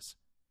passes,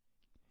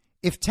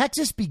 if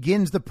Texas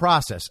begins the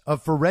process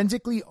of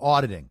forensically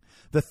auditing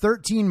the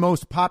 13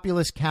 most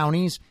populous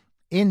counties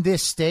in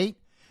this state,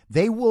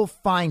 they will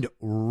find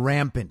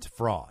rampant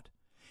fraud.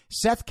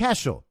 Seth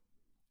Keshel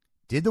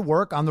did the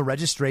work on the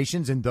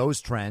registrations and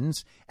those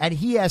trends, and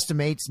he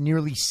estimates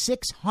nearly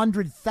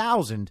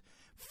 600,000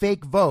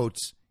 fake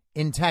votes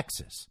in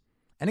Texas.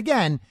 And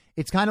again,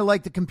 it's kind of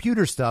like the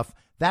computer stuff.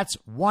 That's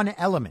one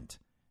element.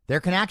 There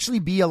can actually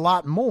be a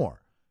lot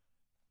more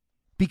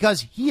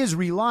because he is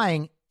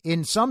relying,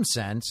 in some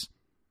sense,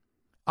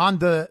 on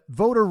the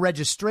voter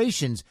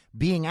registrations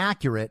being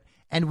accurate,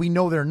 and we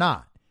know they're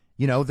not.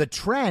 You know, the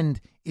trend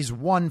is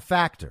one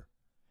factor.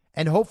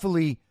 And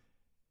hopefully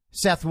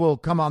Seth will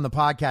come on the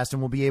podcast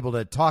and we'll be able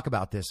to talk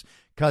about this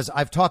because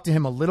I've talked to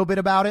him a little bit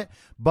about it,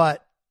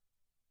 but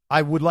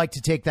I would like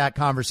to take that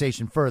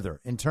conversation further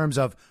in terms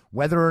of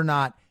whether or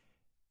not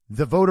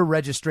the voter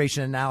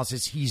registration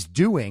analysis he's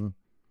doing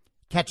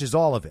catches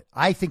all of it.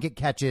 I think it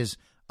catches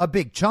a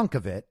big chunk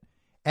of it,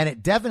 and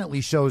it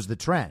definitely shows the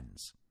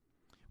trends.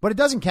 But it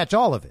doesn't catch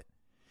all of it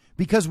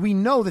because we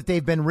know that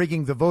they've been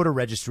rigging the voter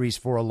registries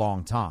for a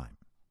long time.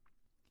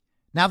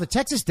 Now, the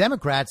Texas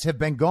Democrats have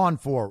been gone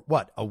for,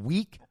 a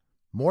week?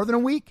 More than a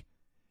week?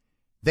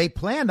 They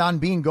planned on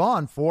being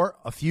gone for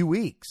a few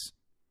weeks.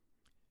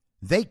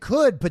 They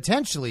could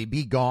potentially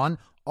be gone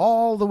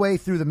all the way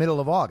through the middle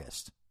of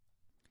August.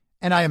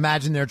 And I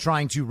imagine they're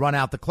trying to run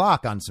out the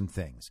clock on some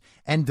things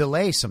and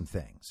delay some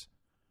things.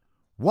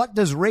 What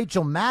does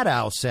Rachel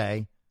Maddow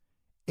say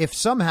if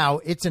somehow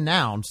it's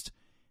announced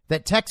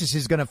that Texas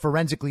is going to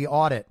forensically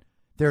audit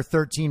their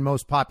 13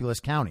 most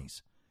populous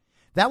counties?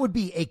 That would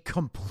be a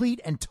complete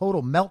and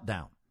total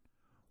meltdown.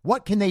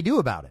 What can they do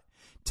about it?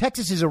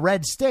 Texas is a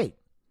red state.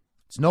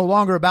 It's no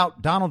longer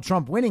about Donald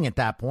Trump winning at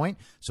that point,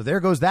 so there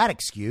goes that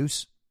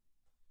excuse.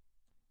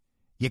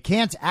 You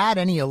can't add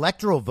any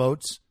electoral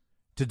votes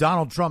to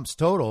Donald Trump's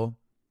total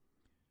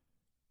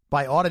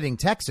by auditing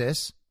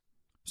Texas,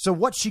 so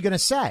what's she going to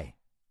say?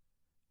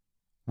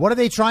 What are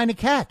they trying to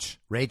catch,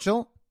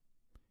 Rachel?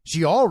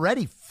 She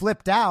already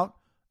flipped out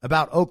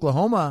about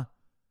Oklahoma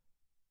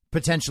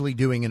potentially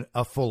doing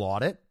a full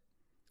audit.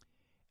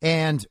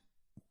 And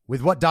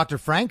with what Dr.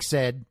 Frank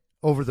said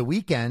over the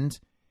weekend,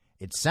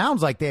 it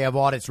sounds like they have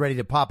audits ready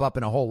to pop up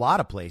in a whole lot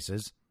of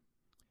places.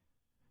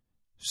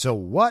 So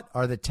what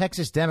are the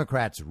Texas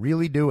Democrats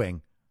really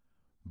doing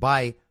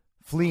by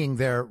fleeing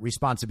their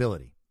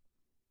responsibility?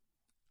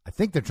 I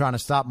think they're trying to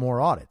stop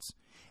more audits.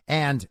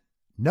 And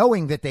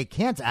knowing that they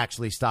can't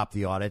actually stop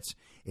the audits,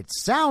 it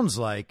sounds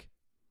like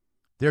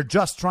they're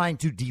just trying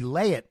to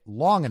delay it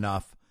long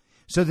enough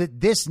so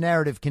that this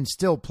narrative can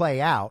still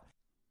play out,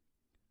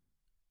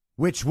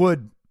 which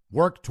would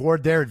work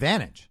toward their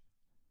advantage.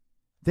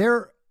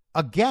 They're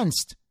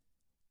against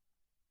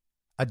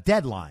a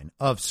deadline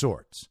of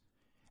sorts.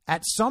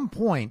 At some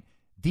point,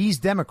 these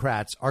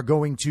Democrats are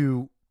going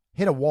to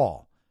hit a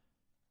wall,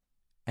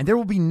 and there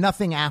will be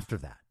nothing after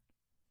that.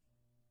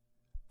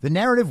 The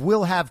narrative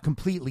will have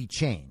completely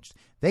changed.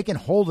 They can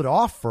hold it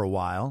off for a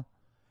while.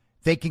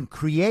 They can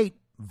create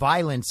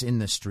violence in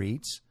the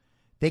streets.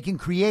 They can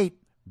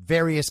create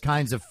various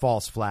kinds of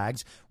false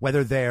flags,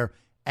 whether they're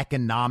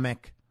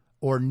economic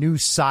or new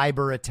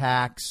cyber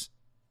attacks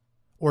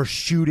or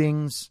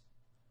shootings,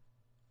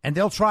 and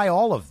they'll try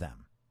all of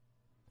them.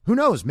 Who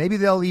knows? Maybe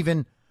they'll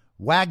even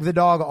wag the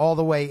dog all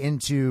the way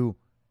into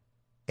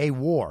a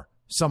war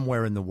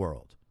somewhere in the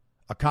world,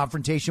 a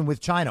confrontation with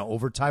China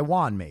over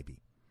Taiwan, maybe.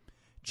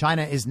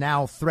 China is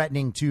now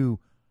threatening to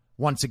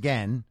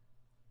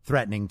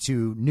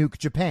nuke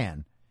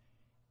Japan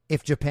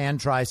if Japan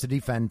tries to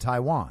defend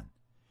Taiwan.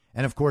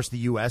 And of course, the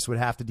U.S. would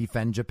have to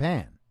defend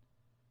Japan.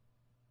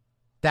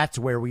 That's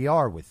where we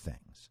are with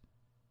things.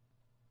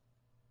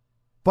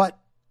 But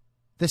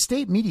the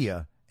state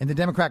media and the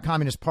Democrat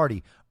Communist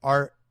Party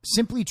are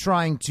simply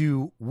trying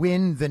to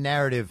win the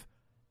narrative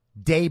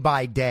day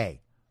by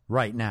day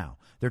right now.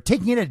 They're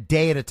taking it a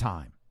day at a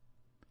time.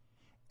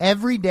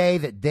 Every day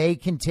that they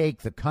can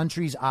take the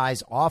country's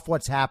eyes off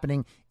what's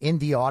happening in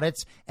the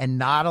audits and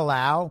not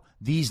allow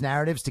these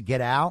narratives to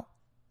get out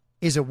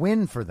is a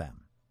win for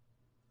them.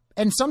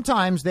 And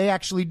sometimes they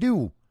actually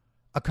do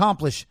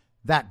accomplish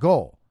that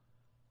goal.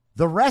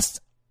 The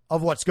rest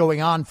of what's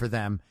going on for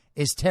them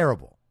is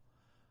terrible.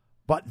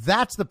 But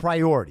that's the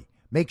priority.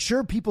 Make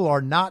sure people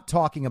are not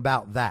talking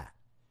about that.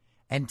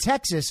 And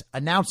Texas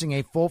announcing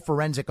a full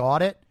forensic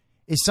audit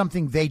is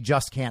something they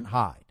just can't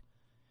hide.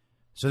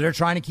 So they're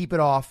trying to keep it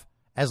off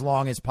as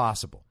long as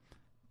possible.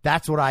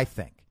 That's what I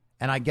think.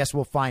 And I guess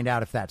we'll find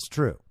out if that's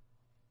true.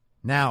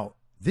 Now,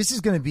 this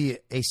is going to be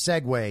a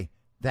segue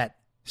that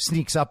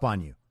sneaks up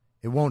on you.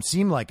 It won't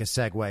seem like a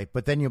segue,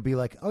 but then you'll be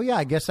like, oh, yeah,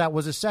 I guess that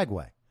was a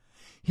segue.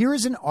 Here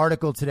is an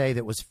article today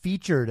that was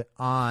featured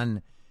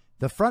on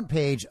the front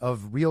page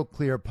of Real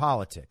Clear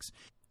Politics.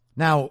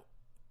 Now,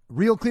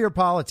 Real Clear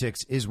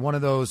Politics is one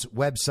of those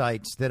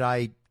websites that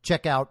I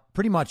check out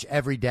pretty much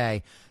every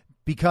day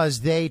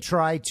because they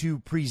try to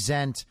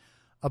present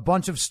a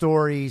bunch of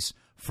stories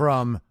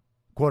from,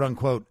 quote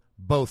unquote,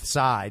 both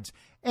sides.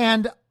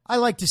 And I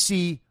like to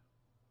see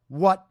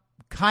what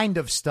kind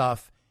of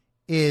stuff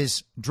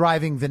is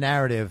driving the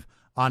narrative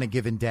on a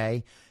given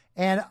day.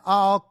 And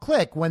I'll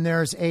click when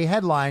there's a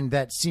headline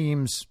that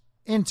seems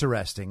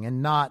interesting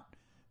and not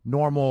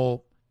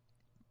normal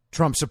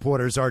Trump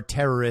supporters are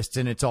terrorists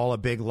and it's all a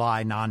big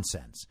lie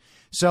nonsense.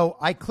 So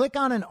I click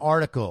on an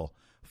article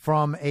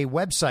from a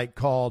website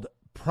called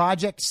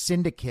Project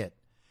Syndicate,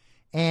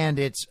 and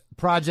it's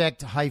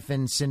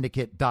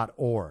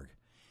project-syndicate.org.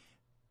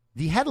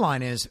 The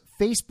headline is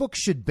Facebook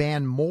should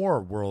ban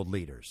more world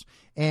leaders.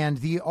 And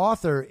the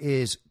author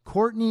is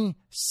Courtney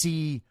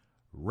C.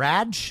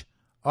 Radsch,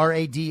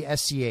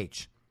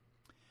 R-A-D-S-C-H.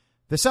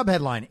 The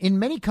subheadline, in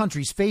many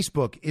countries,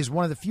 Facebook is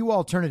one of the few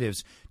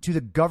alternatives to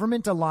the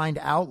government-aligned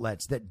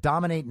outlets that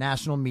dominate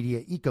national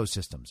media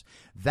ecosystems.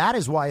 That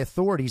is why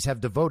authorities have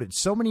devoted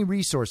so many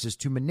resources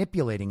to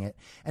manipulating it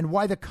and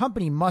why the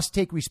company must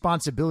take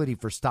responsibility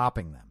for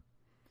stopping them.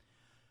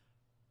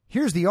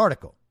 Here's the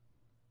article.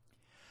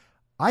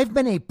 I've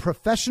been a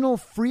professional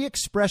free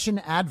expression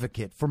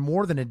advocate for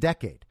more than a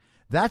decade.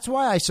 That's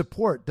why I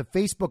support the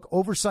Facebook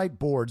Oversight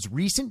Board's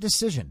recent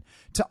decision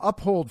to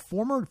uphold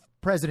former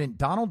President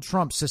Donald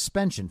Trump's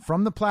suspension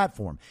from the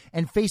platform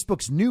and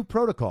Facebook's new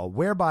protocol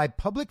whereby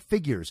public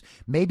figures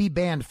may be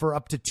banned for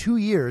up to 2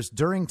 years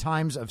during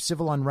times of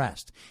civil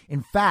unrest.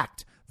 In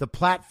fact, the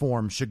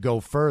platform should go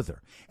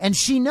further. And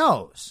she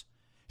knows.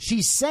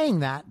 She's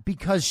saying that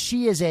because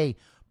she is a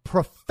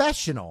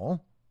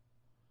professional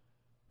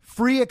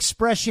free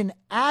expression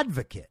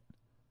advocate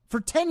for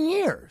 10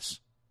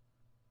 years.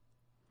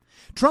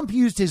 Trump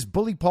used his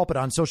bully pulpit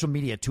on social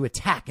media to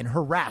attack and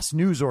harass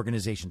news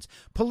organizations,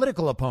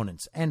 political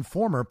opponents, and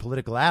former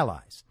political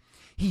allies.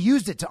 He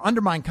used it to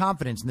undermine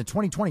confidence in the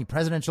 2020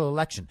 presidential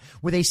election,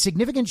 with a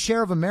significant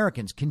share of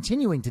Americans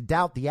continuing to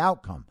doubt the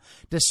outcome,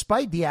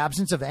 despite the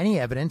absence of any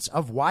evidence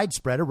of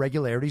widespread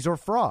irregularities or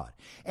fraud.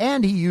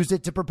 And he used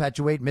it to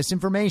perpetuate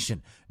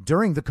misinformation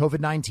during the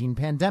COVID-19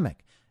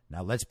 pandemic.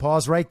 Now let's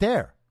pause right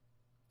there.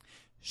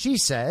 She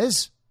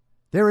says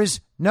there is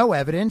no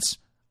evidence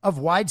of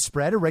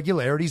widespread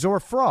irregularities or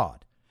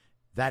fraud.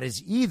 That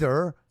is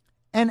either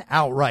an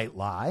outright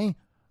lie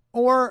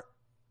or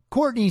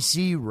Courtney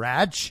C.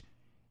 Radsch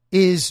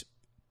is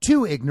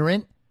too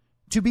ignorant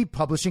to be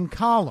publishing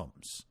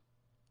columns.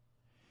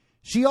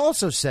 She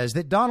also says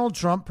that Donald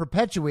Trump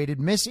perpetuated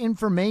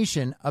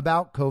misinformation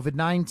about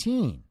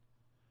COVID-19.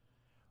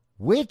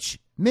 Which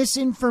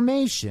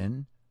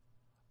misinformation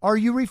are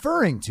you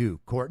referring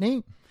to,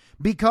 Courtney?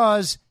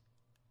 Because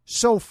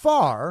so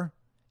far,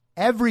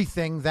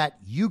 everything that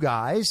you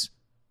guys,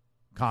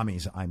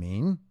 commies, I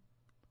mean,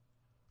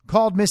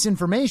 called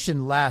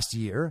misinformation last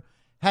year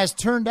has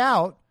turned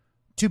out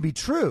to be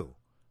true.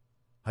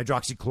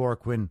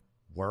 Hydroxychloroquine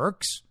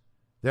works.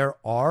 There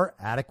are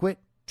adequate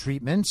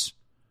treatments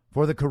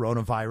for the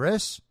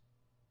coronavirus.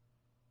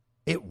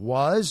 It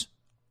was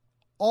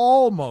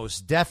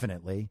almost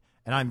definitely,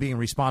 and I'm being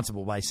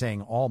responsible by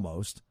saying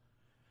almost,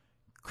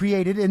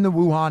 created in the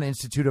Wuhan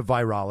Institute of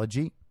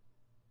Virology,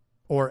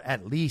 or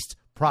at least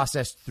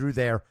processed through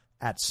there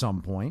at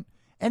some point,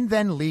 and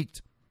then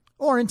leaked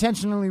or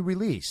intentionally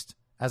released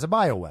as a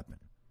bioweapon.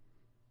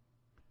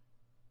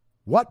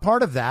 What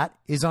part of that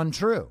is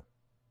untrue?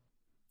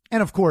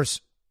 And of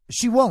course,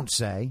 she won't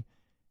say,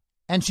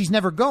 and she's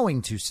never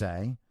going to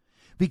say,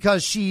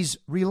 because she's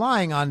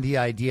relying on the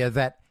idea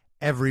that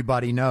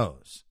everybody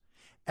knows.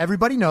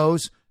 Everybody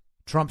knows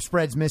Trump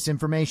spreads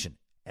misinformation.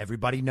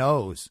 Everybody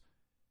knows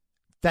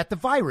that the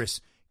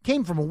virus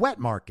came from a wet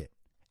market.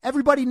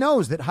 Everybody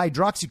knows that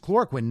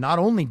hydroxychloroquine not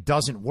only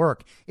doesn't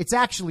work, it's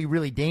actually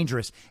really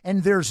dangerous,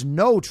 and there's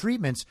no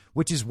treatments,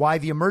 which is why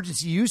the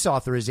emergency use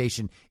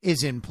authorization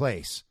is in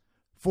place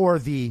for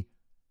the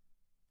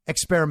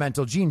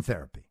experimental gene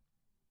therapy.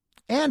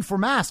 And for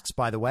masks,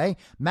 by the way,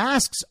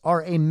 masks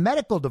are a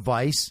medical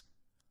device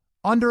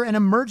under an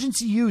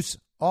emergency use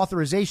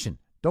authorization.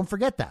 Don't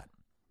forget that.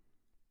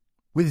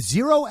 With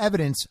zero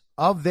evidence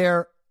of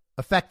their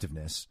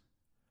effectiveness,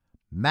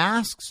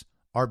 masks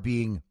are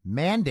being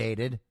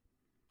mandated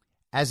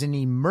as an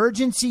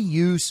emergency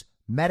use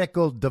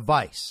medical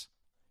device.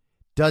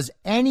 Does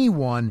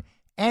anyone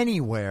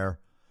anywhere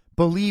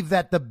believe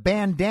that the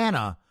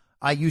bandana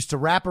I used to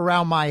wrap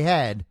around my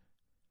head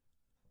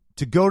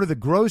to go to the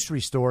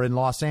grocery store in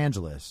Los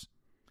Angeles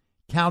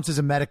counts as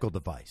a medical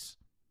device?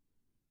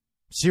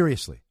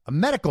 Seriously, a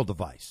medical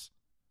device,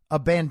 a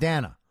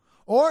bandana,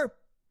 or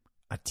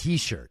a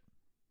T-shirt.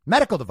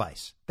 Medical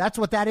device. That's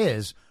what that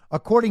is,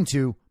 according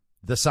to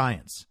the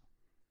science.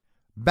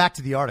 Back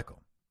to the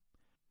article.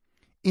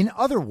 In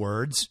other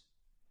words,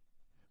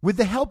 with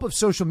the help of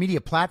social media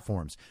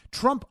platforms,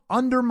 Trump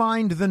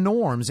undermined the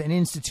norms and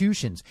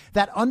institutions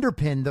that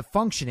underpin the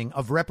functioning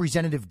of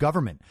representative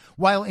government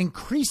while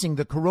increasing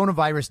the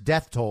coronavirus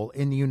death toll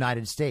in the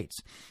United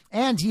States.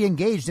 And he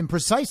engaged in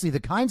precisely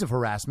the kinds of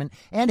harassment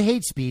and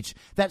hate speech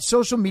that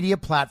social media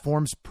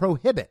platforms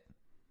prohibit.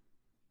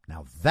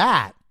 Now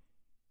that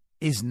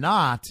is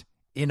not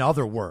in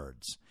other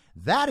words.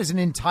 That is an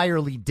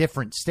entirely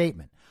different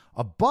statement.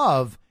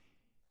 Above,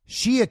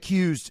 she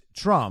accused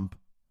Trump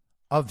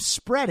of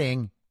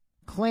spreading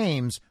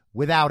claims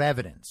without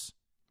evidence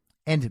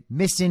and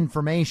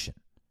misinformation.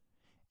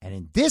 And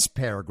in this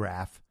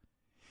paragraph,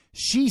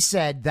 she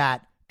said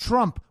that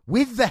Trump,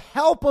 with the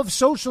help of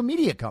social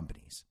media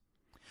companies,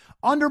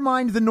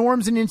 undermined the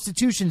norms and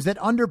institutions that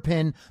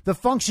underpin the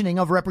functioning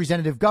of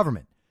representative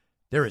government.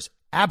 There is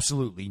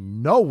absolutely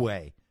no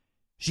way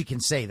she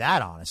can say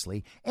that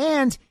honestly.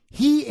 And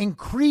he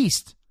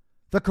increased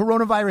the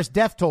coronavirus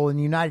death toll in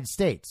the United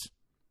States.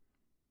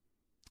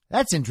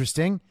 That's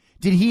interesting.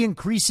 Did he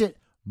increase it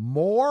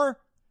more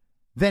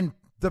than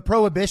the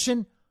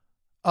prohibition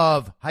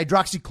of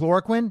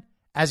hydroxychloroquine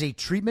as a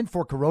treatment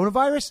for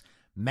coronavirus?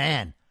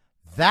 Man,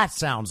 that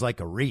sounds like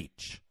a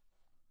reach.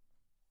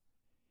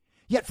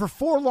 Yet for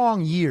 4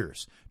 long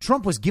years,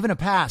 Trump was given a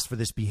pass for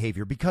this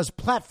behavior because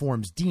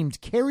platforms deemed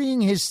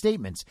carrying his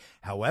statements,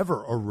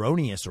 however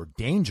erroneous or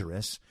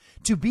dangerous,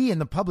 to be in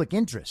the public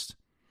interest.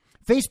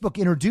 Facebook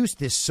introduced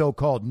this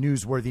so-called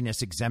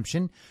newsworthiness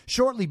exemption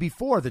shortly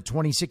before the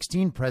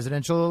 2016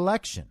 presidential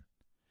election.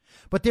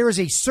 But there is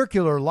a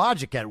circular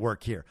logic at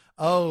work here.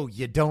 Oh,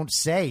 you don't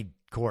say,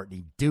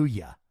 Courtney, do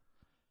ya?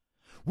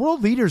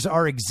 World leaders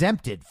are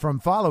exempted from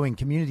following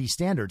community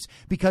standards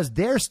because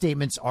their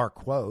statements are,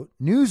 quote,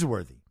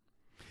 newsworthy.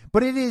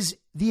 But it is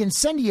the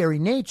incendiary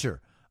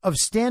nature of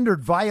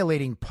standard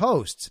violating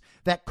posts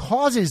that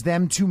causes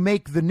them to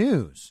make the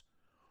news.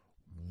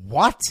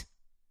 What?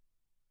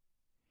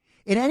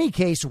 In any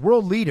case,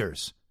 world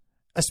leaders,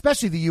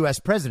 especially the U.S.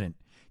 president,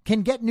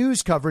 can get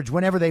news coverage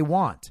whenever they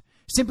want,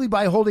 simply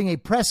by holding a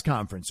press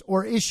conference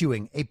or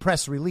issuing a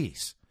press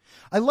release.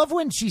 I love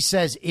when she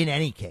says, in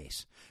any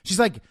case. She's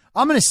like,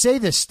 I'm going to say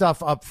this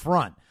stuff up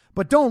front,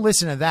 but don't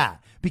listen to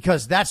that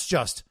because that's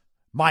just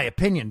my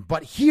opinion.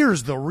 But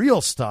here's the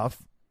real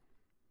stuff.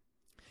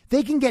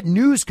 They can get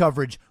news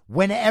coverage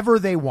whenever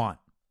they want.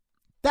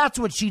 That's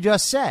what she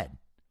just said.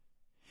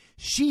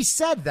 She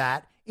said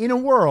that in a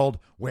world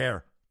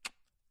where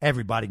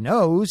everybody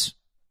knows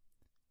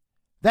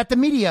that the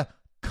media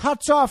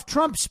cuts off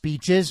Trump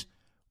speeches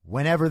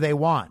whenever they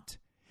want.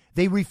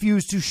 They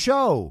refuse to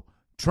show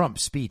Trump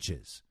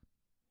speeches.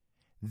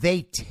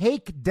 They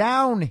take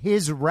down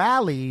his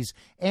rallies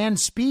and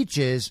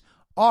speeches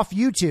off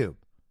YouTube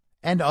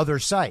and other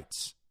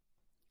sites.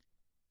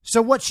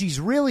 So what she's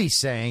really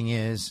saying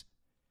is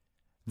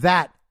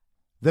that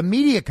the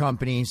media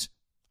companies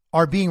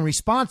are being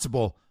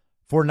responsible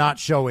for not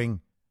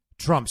showing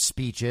Trump's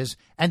speeches,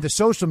 and the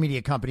social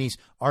media companies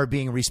are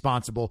being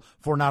responsible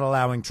for not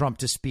allowing Trump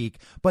to speak.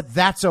 But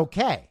that's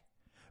okay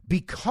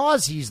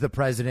because he's the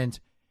president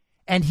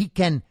and he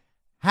can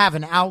have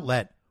an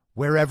outlet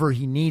wherever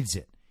he needs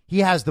it. He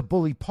has the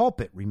bully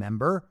pulpit,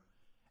 remember?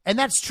 And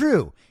that's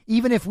true,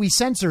 even if we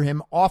censor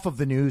him off of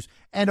the news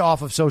and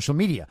off of social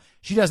media.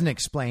 She doesn't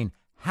explain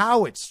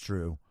how it's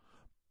true,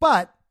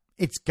 but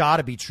it's got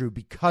to be true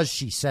because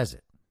she says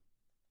it.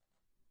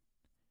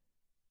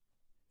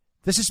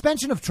 The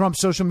suspension of Trump's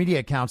social media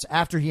accounts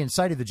after he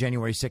incited the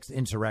January 6th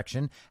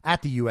insurrection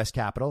at the U.S.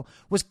 Capitol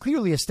was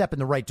clearly a step in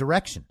the right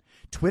direction.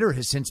 Twitter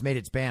has since made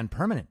its ban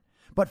permanent,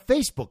 but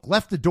Facebook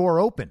left the door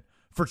open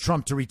for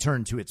Trump to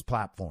return to its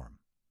platform.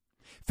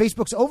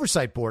 Facebook's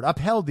oversight board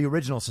upheld the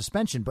original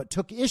suspension but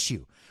took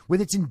issue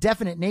with its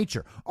indefinite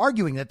nature,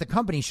 arguing that the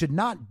company should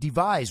not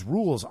devise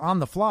rules on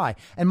the fly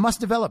and must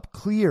develop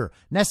clear,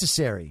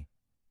 necessary,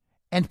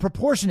 and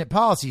proportionate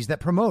policies that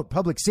promote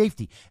public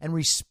safety and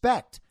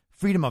respect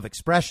freedom of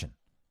expression.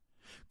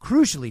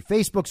 Crucially,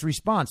 Facebook's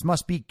response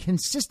must be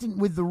consistent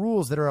with the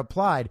rules that are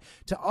applied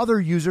to other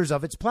users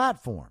of its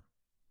platform.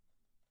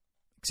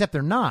 Except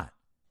they're not,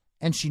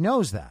 and she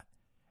knows that.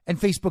 And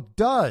Facebook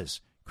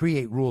does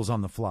create rules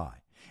on the fly.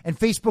 And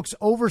Facebook's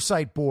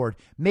oversight board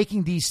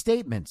making these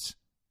statements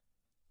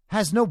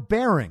has no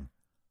bearing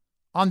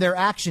on their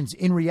actions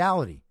in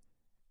reality.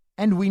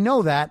 And we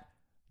know that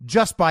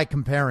just by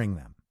comparing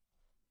them.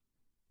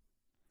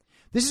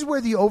 This is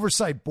where the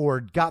oversight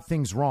board got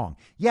things wrong.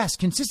 Yes,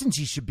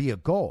 consistency should be a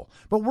goal,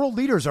 but world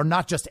leaders are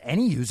not just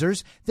any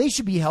users. They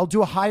should be held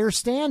to a higher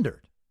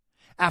standard.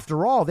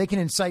 After all, they can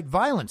incite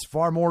violence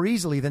far more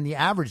easily than the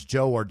average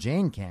Joe or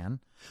Jane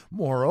can.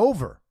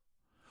 Moreover,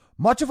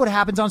 much of what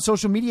happens on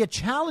social media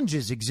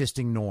challenges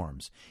existing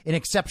norms. In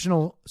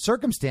exceptional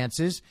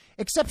circumstances,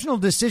 exceptional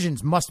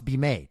decisions must be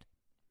made.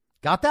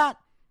 Got that?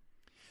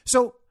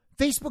 So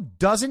Facebook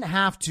doesn't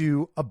have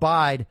to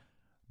abide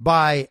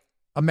by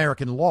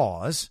American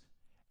laws,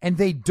 and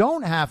they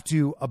don't have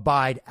to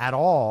abide at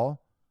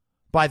all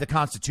by the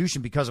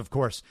Constitution because, of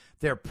course,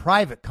 they're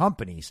private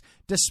companies,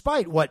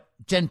 despite what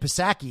Jen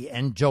Psaki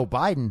and Joe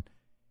Biden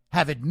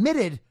have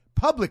admitted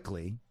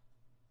publicly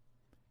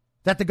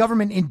that the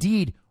government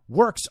indeed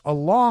works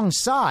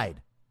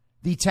alongside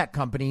the tech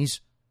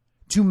companies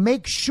to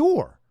make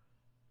sure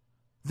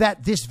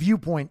that this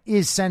viewpoint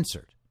is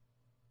censored.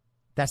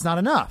 That's not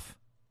enough.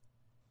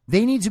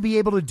 They need to be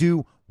able to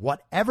do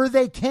whatever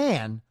they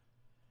can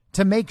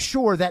to make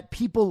sure that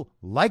people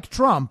like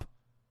Trump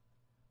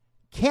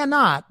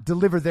cannot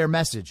deliver their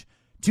message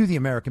to the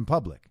American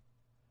public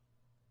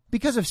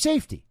because of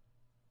safety.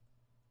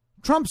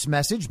 Trump's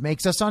message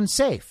makes us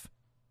unsafe.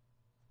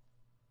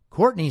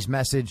 Courtney's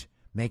message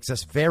makes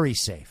us very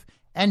safe.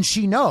 And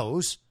she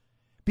knows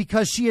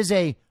because she is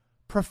a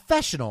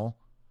professional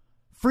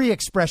free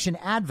expression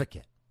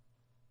advocate.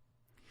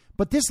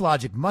 But this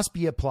logic must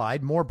be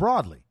applied more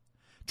broadly.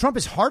 Trump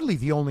is hardly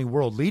the only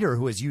world leader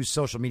who has used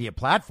social media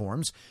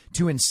platforms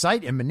to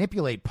incite and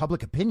manipulate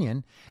public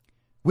opinion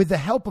with the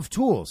help of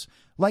tools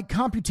like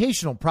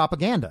computational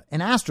propaganda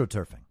and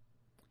astroturfing.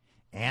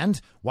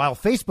 And while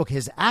Facebook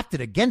has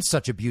acted against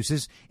such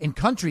abuses in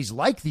countries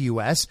like the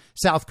U.S.,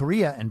 South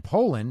Korea, and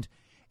Poland,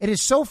 it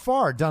has so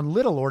far done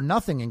little or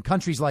nothing in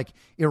countries like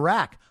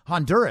Iraq,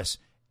 Honduras,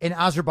 and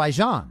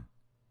Azerbaijan.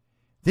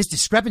 This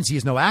discrepancy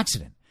is no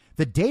accident.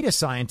 The data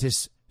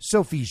scientist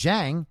Sophie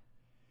Zhang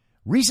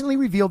recently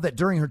revealed that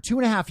during her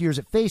 2.5 years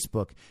at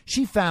Facebook,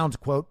 she found,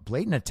 quote,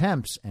 blatant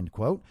attempts, end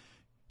quote,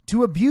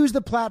 to abuse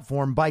the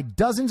platform by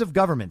dozens of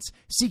governments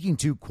seeking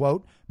to,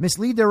 quote,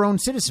 mislead their own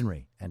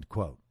citizenry, end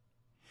quote.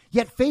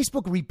 Yet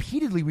Facebook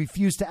repeatedly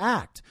refused to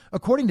act.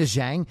 According to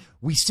Zhang,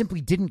 we simply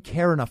didn't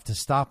care enough to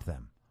stop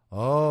them.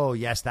 Oh,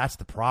 yes, that's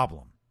the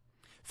problem.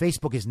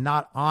 Facebook is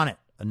not on it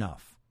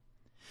enough.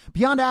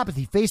 Beyond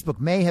apathy, Facebook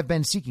may have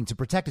been seeking to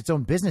protect its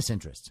own business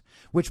interests,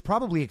 which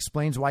probably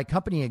explains why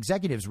company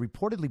executives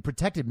reportedly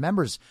protected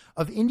members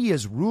of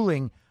India's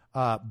ruling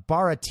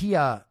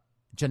Bharatiya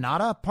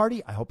Janata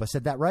Party, I hope I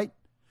said that right,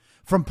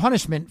 from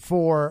punishment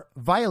for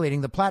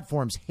violating the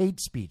platform's hate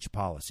speech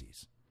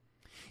policies.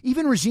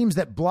 Even regimes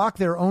that block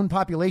their own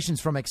populations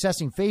from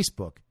accessing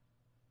Facebook,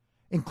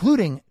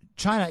 including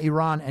China,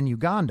 Iran, and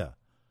Uganda,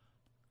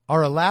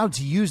 are allowed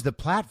to use the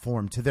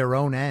platform to their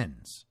own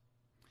ends.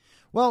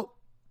 Well,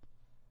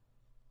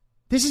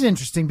 this is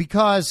interesting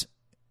because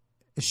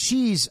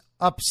she's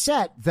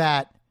upset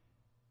that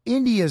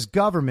India's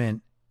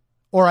government,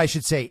 or I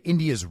should say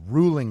India's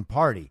ruling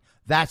party,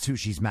 that's who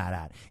she's mad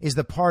at, is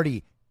the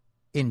party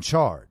in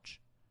charge.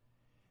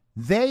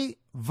 They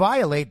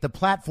violate the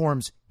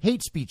platform's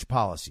hate speech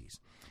policies.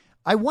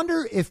 I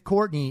wonder if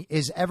Courtney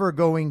is ever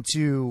going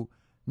to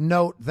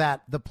note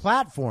that the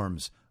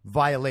platforms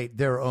violate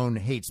their own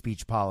hate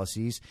speech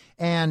policies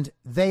and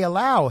they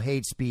allow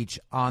hate speech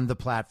on the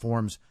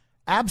platforms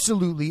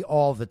absolutely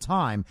all the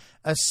time,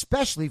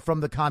 especially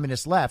from the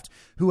communist left,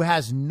 who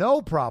has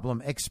no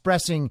problem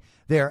expressing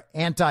their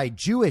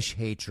anti-Jewish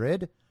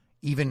hatred,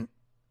 even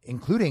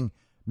including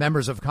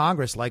members of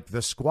Congress like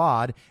the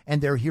Squad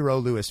and their hero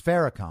Louis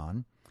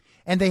Farrakhan.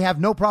 And they have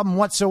no problem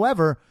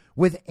whatsoever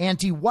with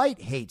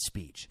anti-white hate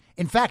speech.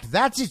 In fact,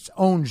 that's its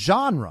own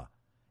genre.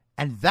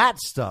 And that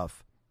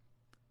stuff,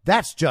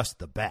 that's just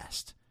the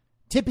best.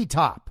 Tippy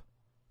top.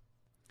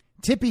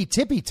 Tippy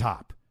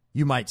top,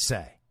 you might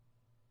say.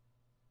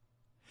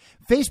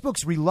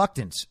 Facebook's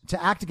reluctance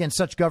to act against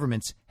such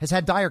governments has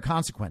had dire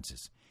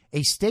consequences.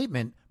 A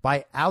statement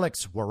by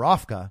Alex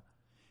Warofka,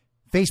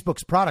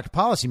 Facebook's product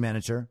policy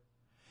manager,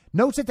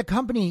 notes that the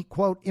company,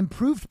 quote,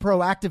 improved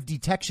proactive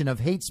detection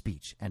of hate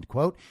speech, end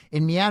quote,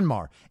 in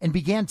Myanmar and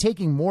began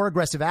taking more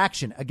aggressive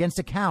action against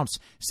accounts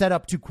set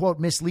up to, quote,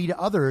 mislead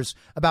others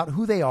about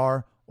who they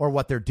are or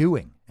what they're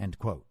doing, end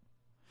quote.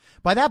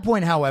 By that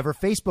point, however,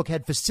 Facebook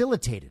had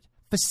facilitated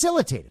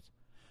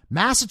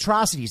mass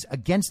atrocities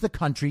against the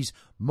country's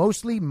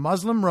mostly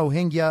Muslim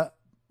Rohingya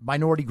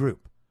minority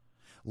group.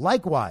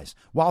 Likewise,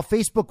 while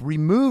Facebook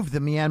removed the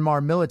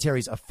Myanmar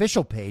military's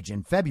official page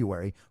in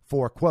February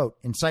for, quote,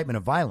 incitement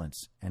of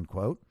violence, end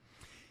quote,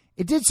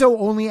 it did so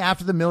only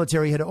after the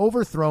military had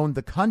overthrown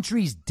the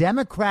country's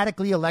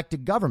democratically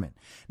elected government.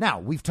 Now,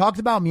 we've talked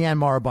about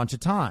Myanmar a bunch of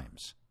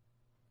times.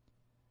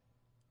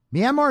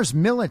 Myanmar's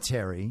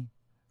military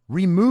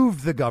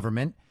removed the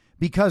government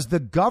because the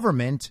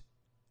government,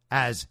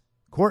 as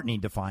Courtney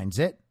defines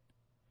it,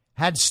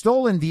 had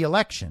stolen the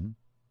election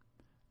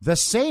the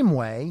same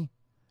way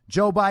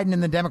Joe Biden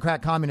and the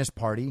Democrat Communist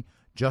Party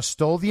just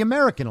stole the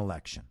American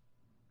election.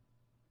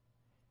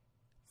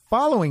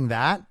 Following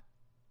that,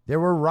 there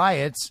were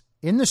riots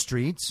in the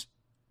streets,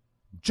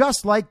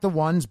 just like the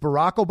ones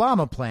Barack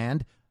Obama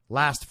planned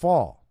last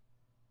fall.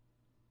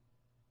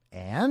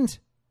 And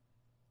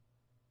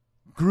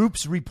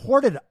groups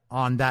reported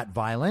on that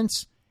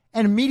violence,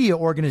 and media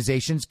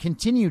organizations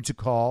continue to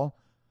call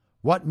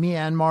what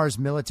Myanmar's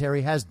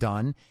military has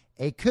done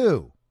a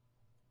coup.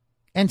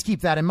 And keep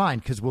that in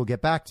mind, because we'll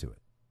get back to it.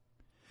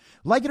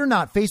 Like it or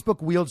not,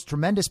 Facebook wields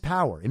tremendous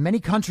power. In many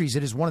countries,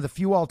 it is one of the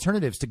few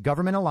alternatives to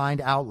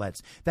government-aligned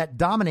outlets that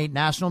dominate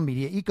national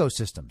media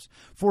ecosystems.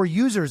 For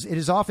users, it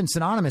is often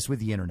synonymous with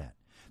the internet.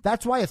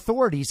 That's why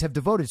authorities have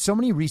devoted so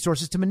many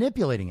resources to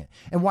manipulating it,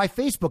 and why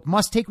Facebook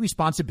must take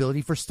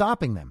responsibility for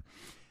stopping them.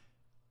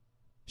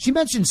 She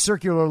mentioned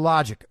circular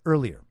logic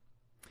earlier.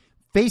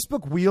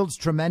 Facebook wields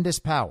tremendous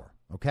power,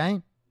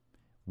 okay?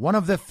 One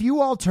of the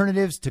few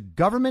alternatives to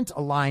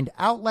government-aligned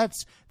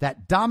outlets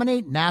that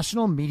dominate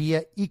national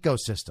media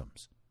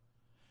ecosystems.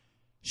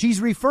 She's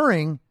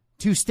referring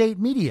to state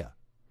media.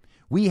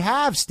 We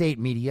have state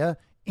media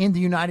in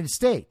the United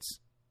States.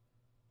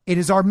 It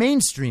is our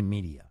mainstream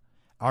media.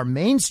 Our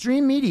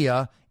mainstream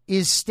media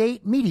is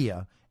state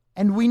media,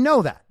 and we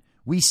know that.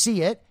 We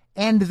see it,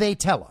 and they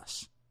tell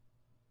us.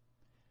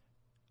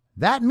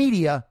 That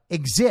media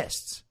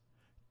exists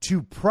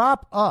to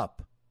prop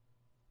up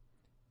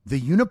the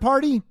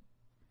Uniparty,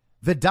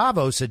 the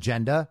Davos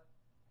agenda,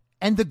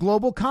 and the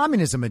global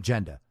communism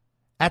agenda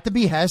at the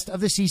behest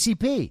of the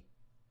CCP.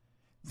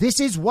 This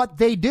is what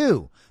they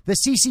do. The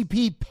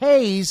CCP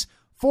pays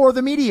for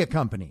the media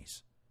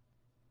companies.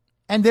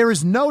 And there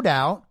is no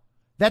doubt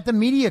that the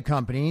media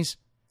companies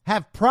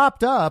have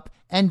propped up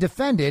and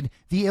defended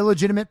the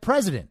illegitimate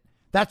president.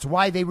 That's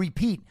why they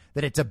repeat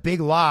that it's a big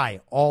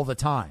lie all the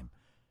time,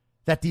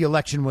 that the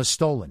election was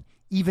stolen,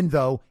 even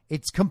though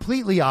it's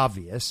completely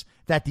obvious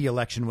that the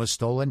election was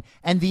stolen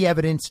and the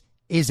evidence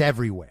is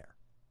everywhere.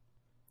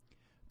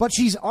 But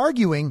she's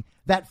arguing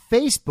that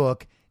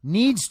Facebook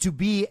needs to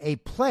be a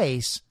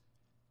place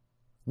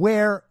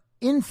where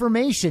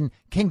information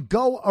can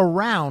go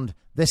around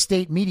the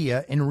state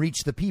media and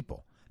reach the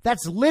people.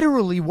 That's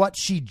literally what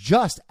she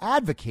just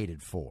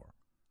advocated for.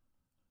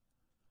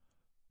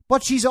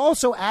 But she's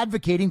also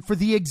advocating for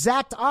the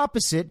exact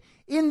opposite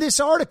in this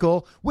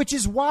article, which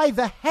is why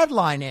the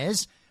headline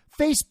is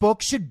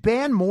Facebook should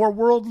ban more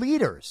world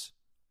leaders.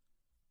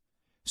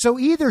 So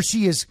either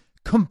she is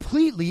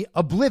completely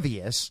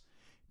oblivious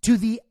to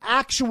the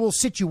actual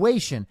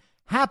situation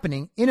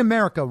happening in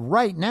America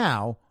right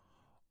now,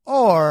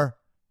 or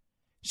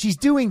she's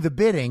doing the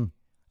bidding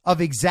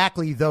of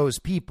exactly those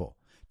people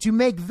to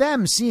make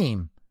them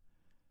seem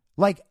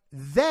like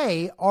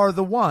they are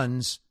the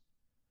ones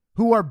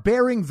who are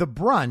bearing the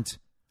brunt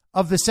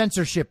of the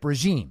censorship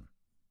regime.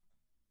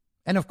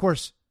 And of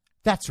course,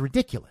 that's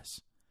ridiculous.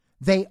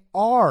 They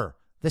are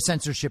the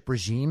censorship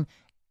regime,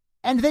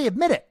 and they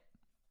admit it.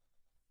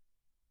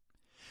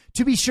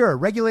 To be sure,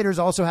 regulators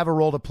also have a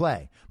role to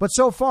play, but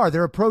so far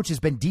their approach has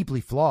been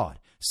deeply flawed.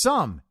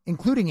 Some,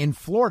 including in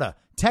Florida,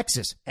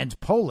 Texas, and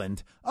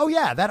Poland, oh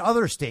yeah, that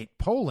other state,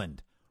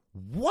 Poland,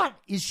 what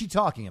is she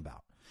talking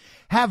about?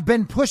 Have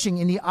been pushing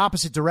in the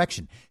opposite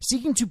direction,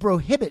 seeking to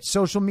prohibit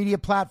social media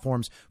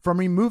platforms from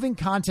removing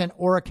content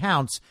or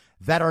accounts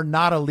that are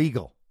not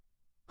illegal.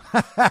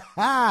 Ha ha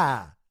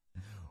ha!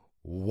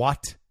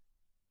 What?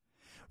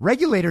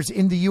 Regulators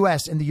in the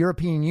U.S. and the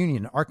European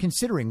Union are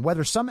considering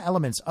whether some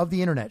elements of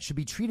the internet should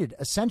be treated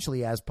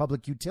essentially as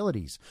public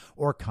utilities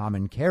or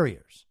common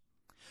carriers.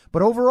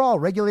 But overall,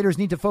 regulators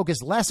need to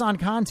focus less on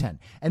content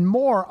and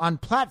more on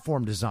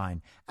platform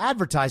design,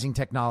 advertising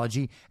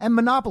technology, and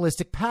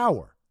monopolistic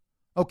power.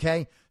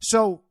 Okay,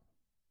 so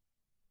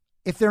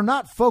if they're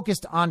not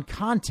focused on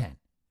content,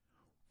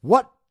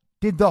 what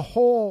did the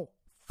whole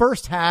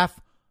first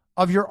half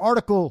of your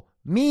article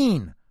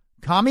mean,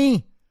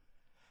 commie?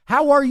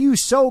 How are you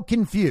so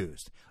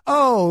confused?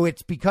 Oh,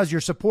 it's because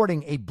you're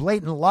supporting a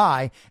blatant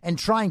lie and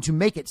trying to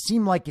make it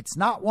seem like it's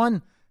not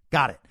one?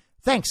 Got it.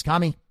 Thanks,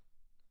 commie.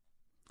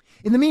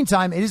 In the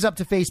meantime, it is up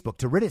to Facebook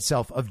to rid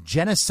itself of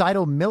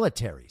genocidal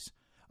militaries.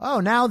 Oh,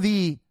 now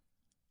the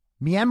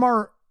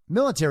Myanmar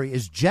military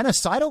is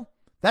genocidal?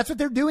 That's what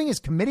they're doing, is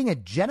committing a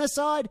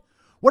genocide?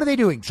 What are they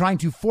doing? Trying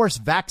to force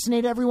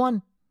vaccinate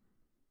everyone?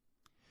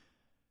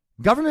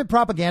 Government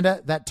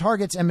propaganda that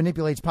targets and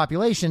manipulates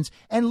populations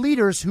and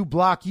leaders who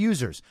block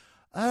users.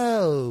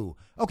 Oh,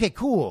 okay,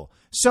 cool.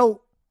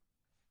 So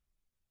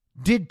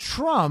did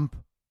Trump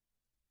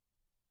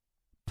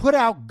put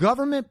out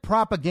government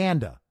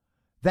propaganda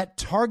that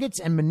targets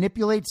and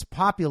manipulates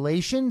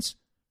populations?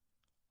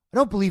 I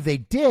don't believe they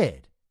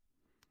did.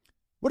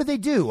 What did they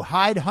do?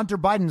 Hide Hunter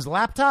Biden's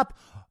laptop?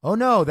 Oh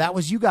no, that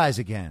was you guys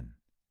again.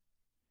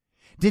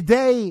 Did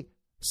they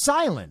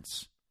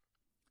silence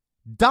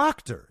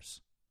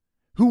doctors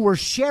who were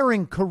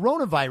sharing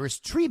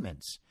coronavirus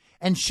treatments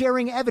and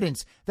sharing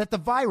evidence that the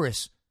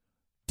virus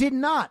did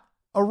not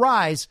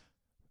arise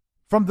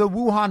from the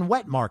Wuhan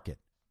wet market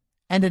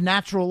and a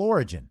natural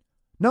origin?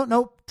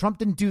 No, Trump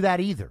didn't do that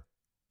either.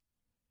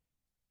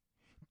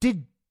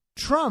 Did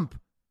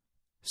Trump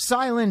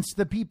silence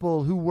the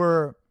people who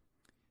were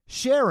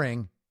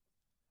sharing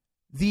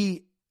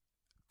the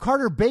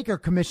Carter Baker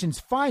Commission's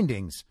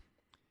findings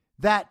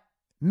that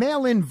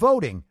mail-in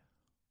voting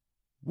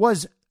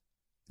was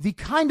the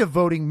kind of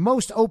voting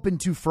most open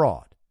to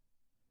fraud?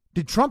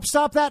 Did Trump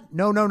stop that?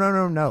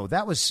 No.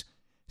 That was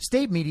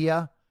state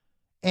media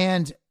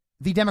and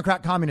the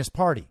Democrat Communist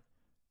Party,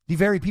 the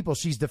very people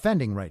she's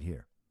defending right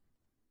here.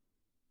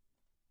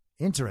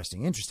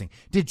 Interesting.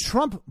 Did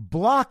Trump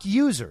block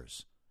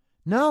users?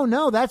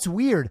 No, that's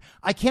weird.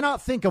 I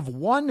cannot think of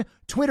one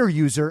Twitter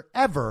user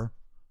ever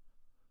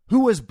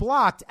who was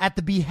blocked at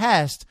the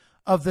behest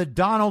of the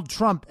Donald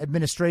Trump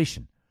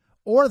administration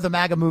or the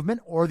MAGA movement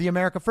or the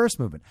America First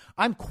movement.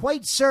 I'm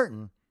quite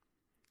certain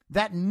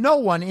that no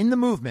one in the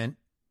movement,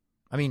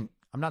 I mean,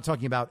 I'm not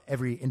talking about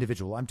every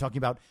individual. I'm talking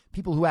about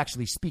people who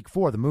actually speak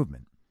for the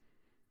movement.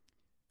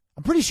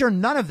 I'm pretty sure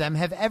none of them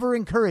have ever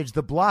encouraged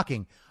the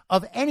blocking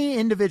of any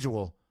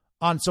individual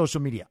on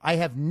social media. I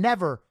have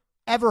never,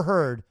 ever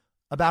heard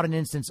about an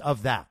instance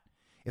of that.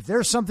 If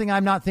there's something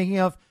I'm not thinking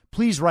of,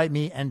 please write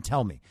me and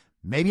tell me.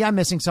 Maybe I'm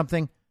missing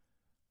something,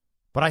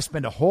 But I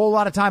spend a whole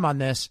lot of time on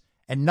this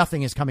and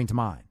nothing is coming to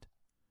mind.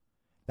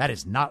 That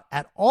is not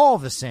at all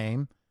the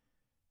same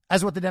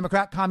as what the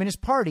Democrat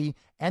Communist Party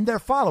and their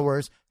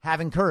followers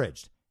have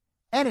encouraged.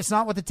 And it's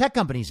not what the tech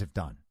companies have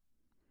done.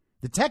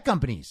 The tech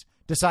companies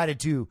decided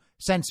to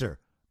censor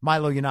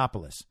Milo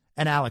Yiannopoulos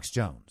and Alex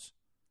Jones.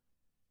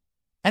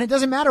 And it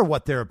doesn't matter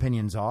what their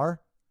opinions are.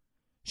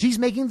 She's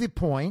making the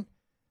point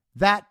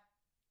that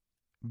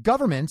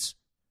governments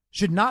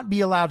should not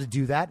be allowed to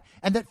do that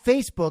and that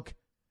Facebook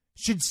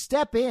should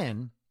step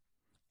in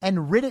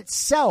and rid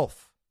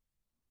itself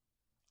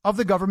of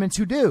the governments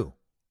who do.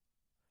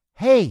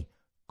 Hey,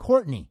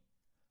 Courtney,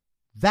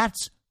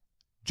 that's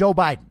Joe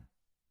Biden.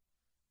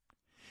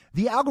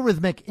 The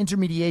algorithmic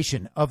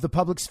intermediation of the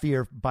public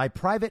sphere by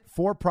private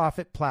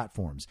for-profit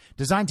platforms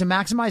designed to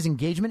maximize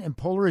engagement and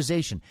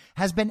polarization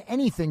has been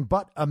anything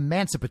but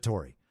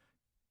emancipatory.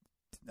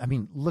 I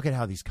mean, look at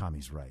how these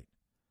commies write.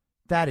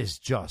 That is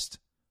just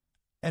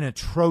an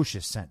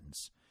atrocious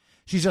sentence.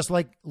 She's just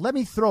like, let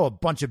me throw a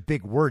bunch of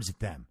big words at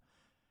them.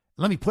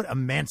 Let me put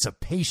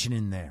emancipation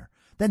in there.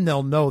 Then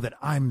they'll know that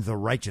I'm the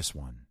righteous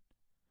one.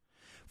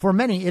 For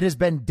many, it has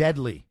been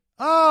deadly.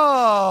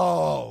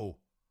 Oh!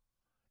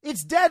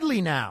 It's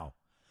deadly now.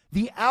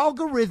 The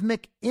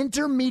algorithmic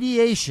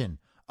intermediation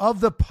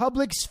of the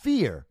public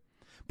sphere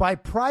by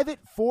private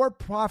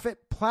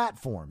for-profit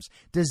platforms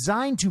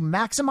designed to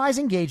maximize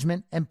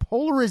engagement and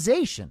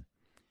polarization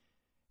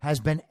has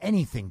been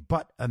anything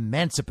but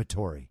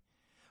emancipatory.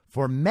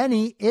 For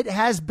many, it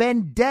has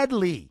been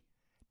deadly.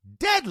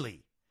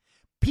 Deadly.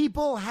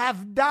 People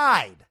have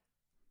died.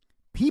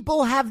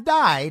 People have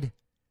died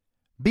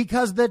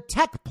because the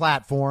tech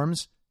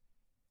platforms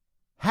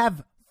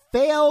have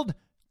failed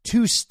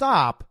to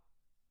stop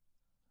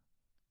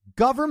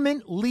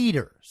government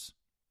leaders.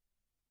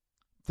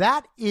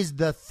 That is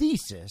the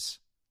thesis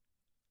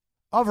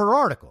of her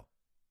article.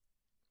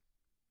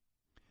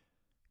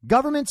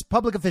 Governments,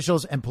 public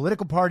officials, and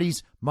political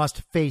parties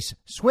must face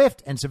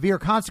swift and severe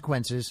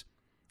consequences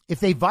if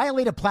they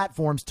violate a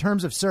platform's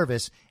terms of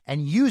service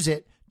and use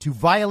it to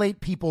violate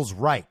people's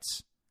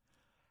rights.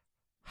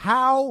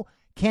 How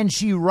can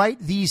she write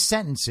these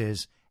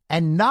sentences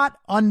and not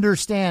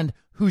understand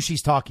who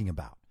she's talking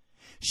about?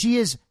 She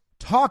is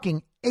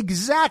talking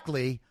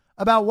exactly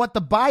about what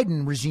the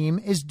Biden regime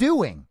is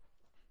doing.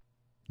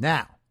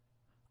 Now,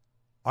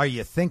 are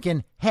you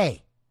thinking,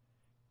 hey,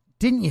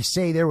 didn't you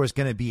say there was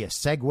going to be a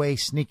segue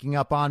sneaking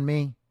up on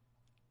me?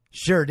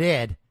 Sure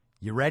did.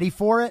 You ready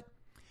for it?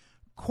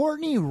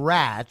 Courtney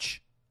Radsch,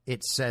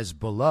 it says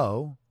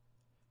below,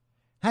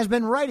 has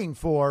been writing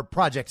for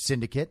Project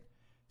Syndicate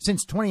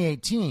since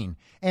 2018,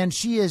 and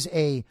she is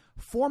a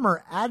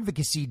former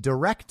advocacy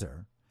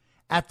director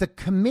at the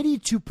Committee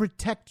to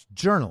Protect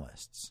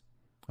Journalists.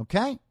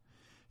 Okay?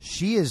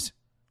 She is,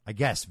 I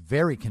guess,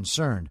 very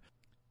concerned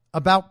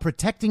about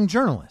protecting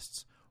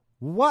journalists.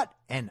 What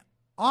an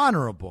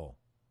honorable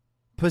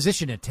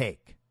position to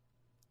take.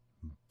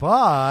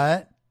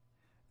 But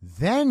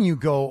then you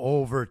go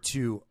over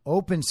to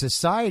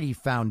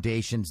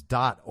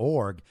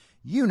OpenSocietyFoundations.org.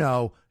 You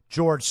know,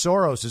 George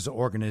Soros'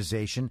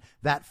 organization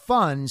that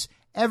funds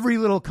every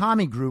little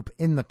commie group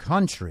in the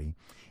country.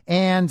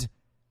 And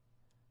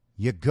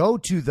you go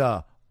to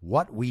the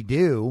What We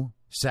Do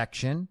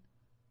section,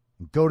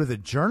 go to the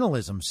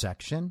journalism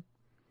section,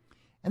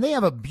 and they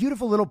have a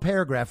beautiful little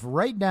paragraph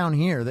right down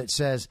here that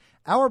says,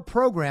 our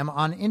program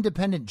on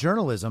independent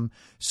journalism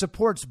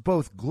supports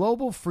both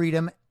global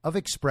freedom of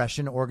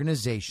expression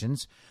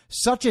organizations,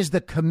 such as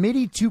the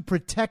Committee to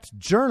Protect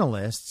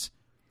Journalists,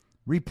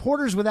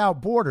 Reporters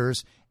Without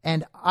Borders,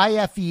 and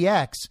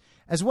IFEX,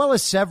 as well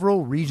as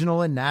several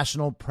regional and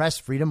national press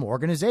freedom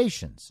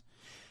organizations.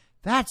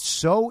 That's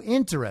so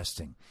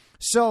interesting.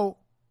 So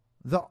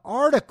the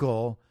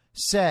article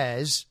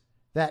says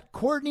that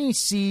Courtney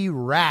C.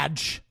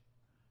 Radsch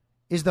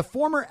is the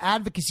former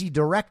advocacy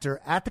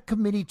director at the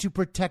Committee to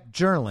Protect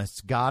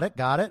Journalists. Got it.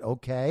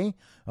 Okay.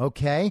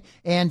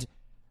 And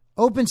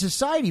Open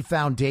Society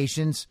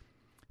Foundations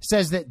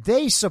says that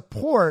they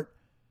support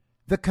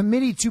the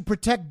Committee to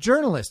Protect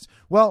Journalists.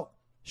 Well,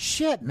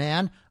 shit,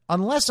 man.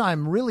 Unless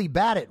I'm really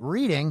bad at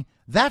reading,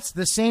 that's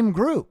the same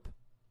group.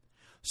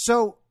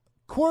 So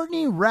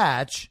Courtney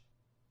Radsch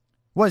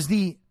was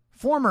the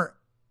former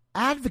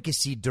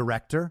advocacy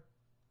director,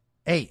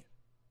 a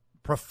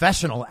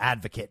professional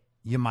advocate,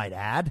 you might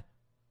add,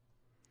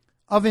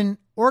 of an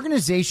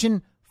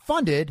organization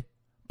funded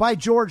by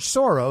George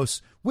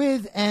Soros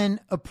with an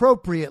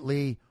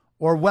appropriately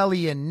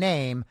Orwellian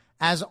name,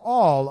 as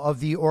all of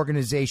the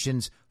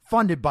organizations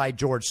funded by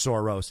George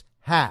Soros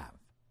have.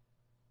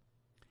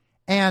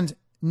 And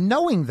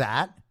knowing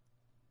that,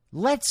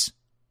 let's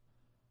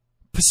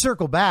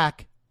circle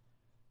back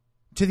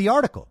to the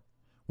article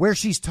where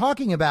she's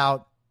talking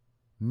about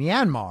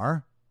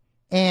Myanmar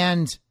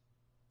and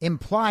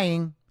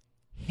implying,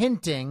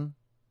 hinting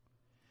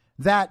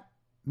that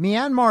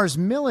Myanmar's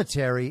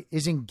military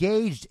is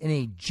engaged in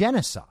a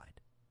genocide.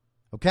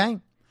 Okay?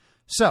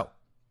 So,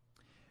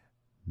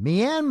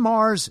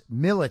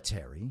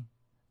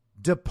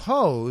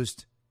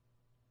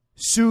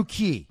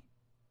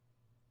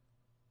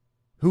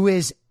 who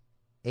is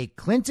a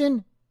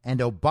Clinton and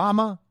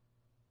Obama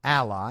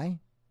ally,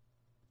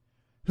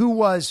 who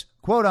was,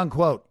 quote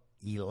unquote,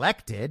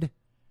 elected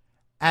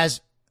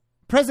as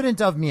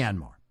president of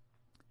Myanmar.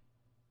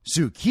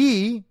 Suu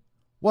Kyi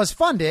was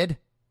funded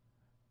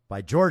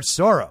by George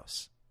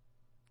Soros.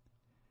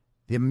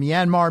 The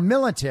Myanmar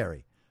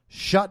military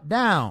shut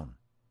down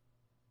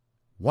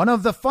one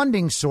of the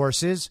funding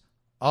sources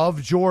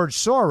of George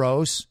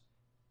Soros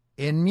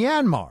in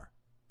Myanmar.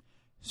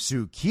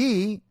 Suu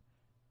Kyi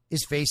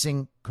is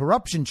facing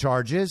corruption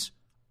charges,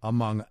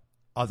 among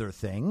other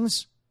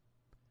things,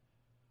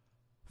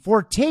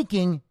 for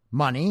taking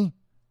money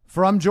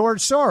from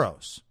George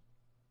Soros.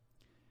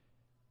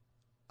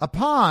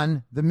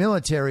 Upon the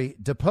military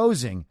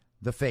deposing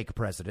the fake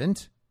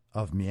president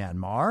of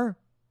Myanmar,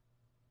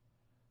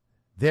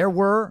 there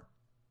were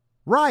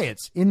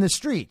riots in the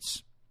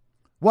streets,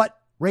 what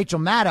Rachel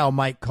Maddow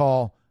might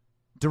call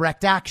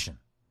direct action.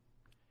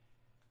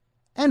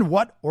 And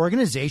what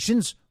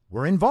organizations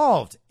were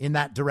involved in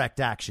that direct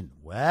action?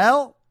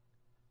 Well,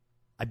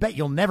 I bet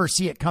you'll never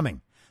see it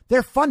coming.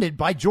 They're funded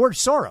by George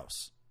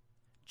Soros,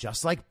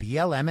 just like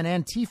BLM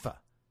and Antifa,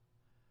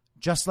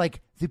 just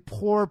like the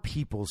Poor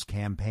People's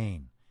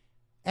Campaign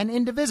and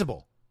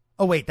Indivisible.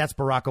 Oh, wait, that's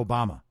Barack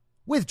Obama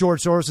with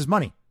George Soros'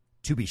 money,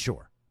 to be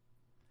sure.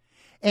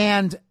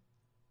 And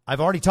I've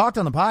already talked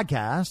on the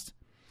podcast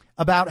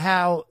about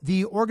how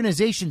the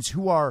organizations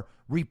who are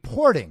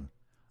reporting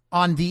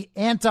on the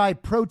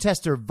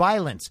anti-protester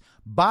violence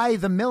by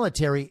the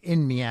military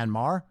in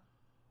Myanmar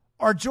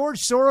are George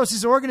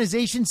Soros'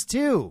 organizations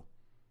too.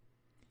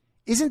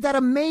 Isn't that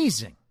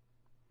amazing?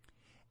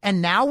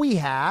 And now we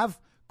have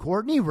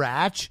Courtney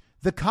Ratch,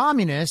 the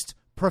communist,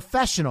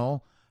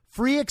 professional,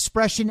 free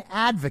expression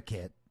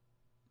advocate,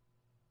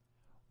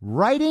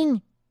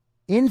 writing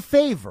in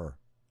favor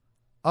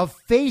of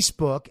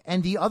Facebook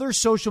and the other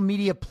social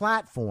media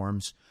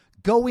platforms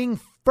going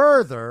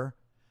further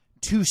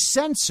to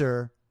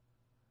censor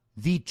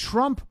the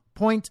Trump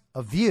point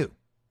of view,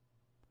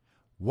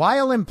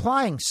 while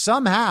implying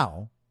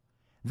somehow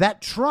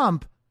that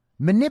Trump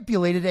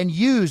manipulated and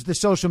used the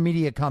social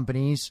media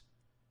companies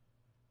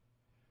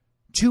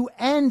to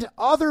end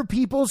other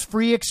people's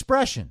free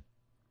expression,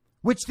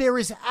 which there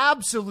is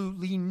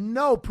absolutely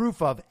no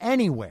proof of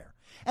anywhere.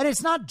 And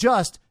it's not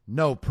just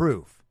no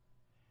proof.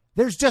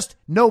 There's just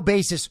no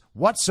basis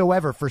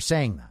whatsoever for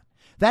saying that.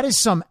 That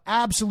is some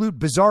absolute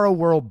bizarro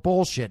world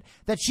bullshit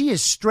that she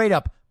is straight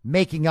up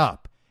making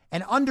up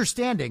and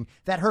understanding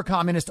that her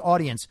communist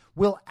audience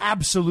will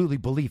absolutely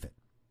believe it.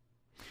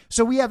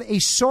 So we have a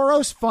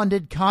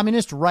Soros-funded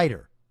communist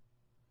writer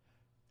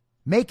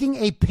making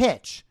a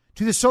pitch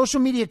to the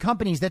social media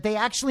companies that they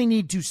actually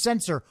need to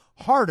censor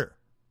harder.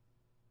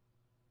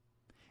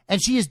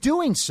 And she is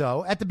doing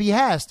so at the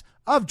behest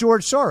of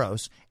George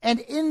Soros. And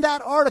in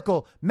that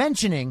article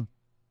inventing,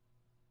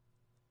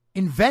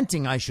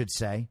 I should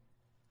say,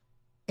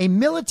 a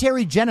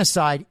military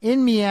genocide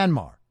in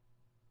Myanmar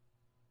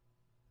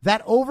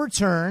that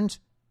overturned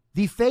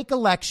the fake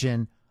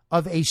election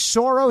of a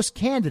Soros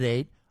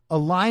candidate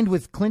aligned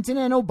with Clinton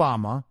and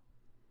Obama,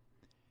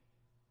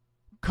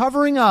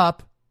 covering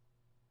up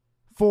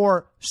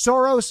for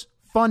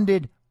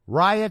Soros-funded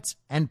riots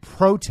and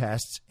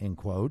protests, in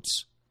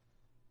quotes,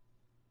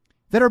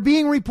 that are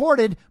being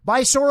reported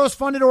by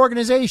Soros-funded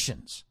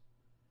organizations.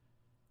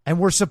 And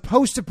we're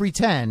supposed to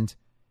pretend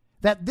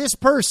that this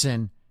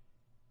person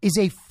is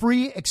a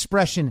free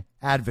expression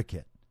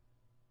advocate.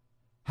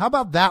 How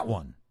about that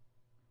one?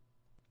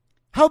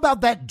 How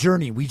about that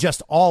journey we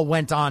just all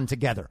went on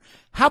together?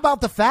 How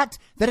about the fact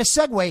that a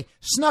Segway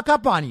snuck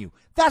up on you?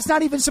 That's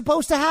not even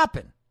supposed to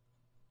happen.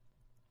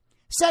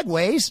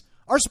 Segways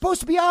are supposed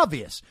to be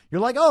obvious.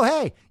 You're like, oh,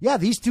 hey, yeah,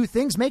 these two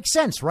things make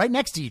sense right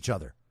next to each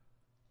other.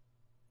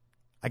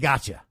 I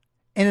got you.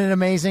 Isn't it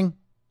amazing?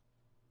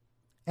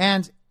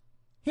 And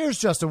here's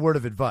just a word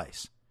of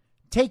advice.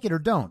 Take it or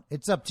don't.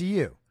 It's up to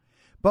you.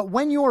 But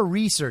when you're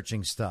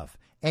researching stuff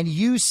and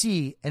you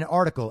see an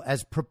article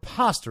as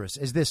preposterous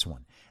as this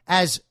one,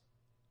 as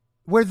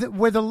where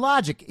the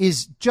logic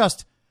is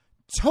just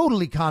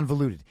totally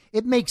convoluted,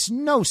 it makes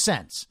no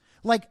sense.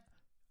 Like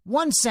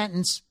one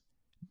sentence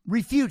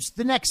refutes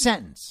the next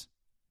sentence.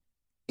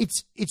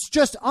 It's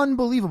just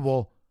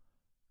unbelievable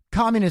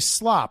communist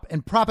slop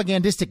and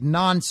propagandistic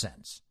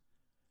nonsense.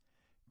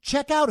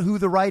 Check out who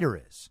the writer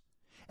is.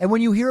 And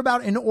when you hear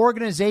about an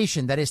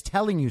organization that is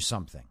telling you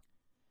something,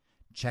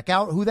 check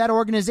out who that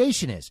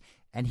organization is.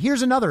 And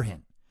here's another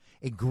hint.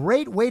 A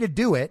great way to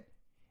do it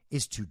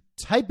is to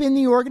type in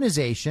the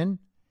organization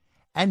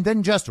and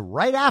then just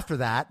right after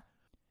that,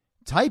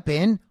 type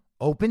in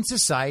Open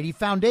Society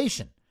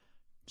Foundation.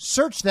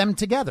 Search them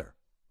together.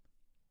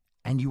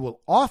 And you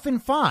will often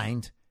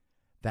find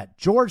that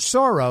George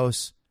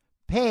Soros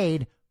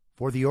paid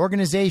for the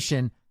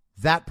organization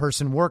that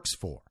person works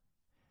for.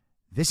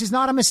 This is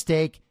not a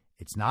mistake.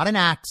 It's not an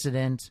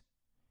accident.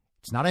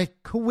 It's not a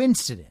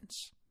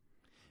coincidence.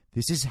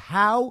 This is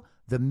how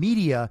the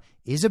media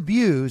is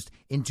abused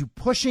into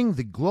pushing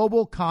the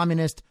global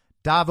communist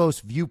Davos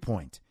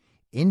viewpoint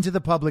into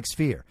the public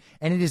sphere.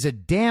 And it is a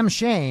damn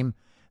shame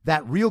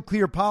that Real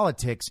Clear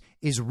Politics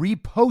is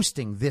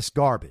reposting this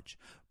garbage.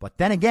 But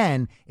then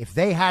again, if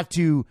they had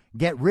to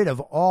get rid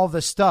of all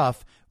the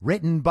stuff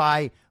written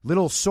by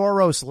little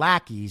Soros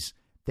lackeys,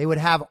 they would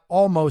have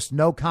almost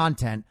no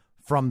content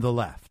from the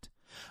left.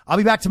 I'll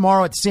be back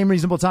tomorrow at the same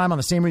reasonable time on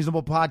the Same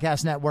Reasonable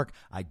Podcast Network.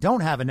 I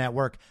don't have a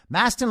network.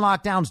 Masks and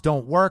lockdowns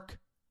don't work.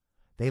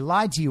 They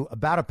lied to you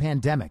about a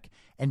pandemic,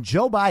 and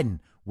Joe Biden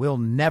will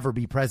never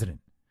be president.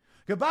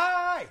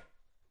 Goodbye.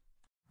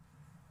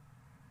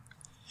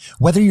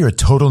 Whether you're a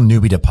total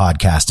newbie to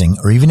podcasting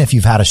or even if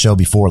you've had a show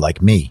before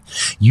like me,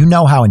 you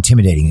know how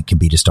intimidating it can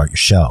be to start your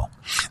show.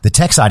 The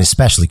tech side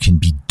especially can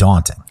be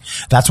daunting.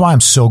 That's why I'm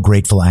so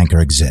grateful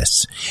Anchor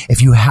exists.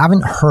 If you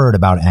haven't heard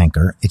about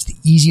Anchor, it's the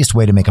easiest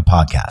way to make a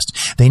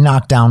podcast. They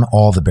knock down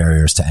all the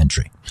barriers to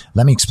entry.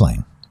 Let me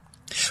explain.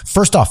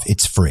 First off,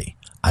 it's free.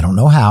 I don't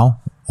know how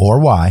or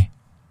why,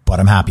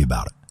 but I'm happy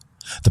about it.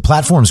 The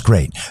platform's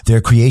great. There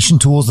are creation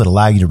tools that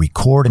allow you to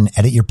record and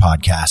edit your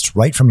podcast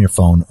right from your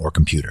phone or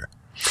computer.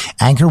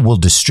 Anchor will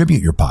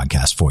distribute your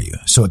podcast for you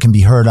so it can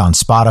be heard on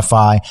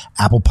Spotify,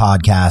 Apple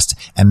Podcasts,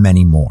 and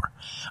many more.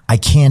 I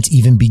can't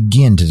even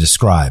begin to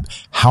describe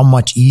how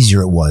much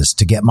easier it was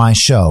to get my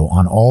show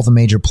on all the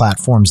major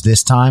platforms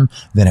this time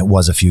than it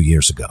was a few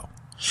years ago.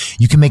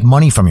 You can make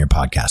money from your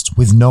podcast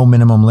with no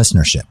minimum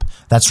listenership.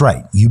 That's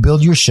right. You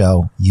build your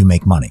show, you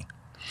make money.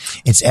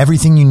 It's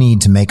everything you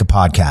need to make a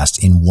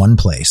podcast in one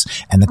place,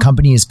 and the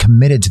company is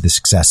committed to the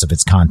success of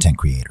its content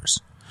creators.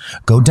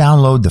 Go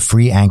download the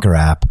free Anchor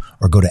app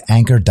or go to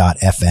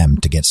anchor.fm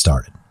to get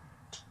started.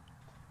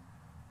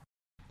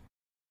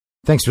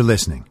 Thanks for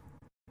listening.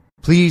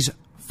 Please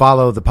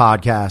follow the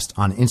podcast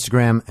on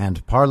Instagram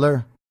and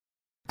Parler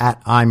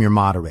at I'm Your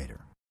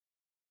Moderator.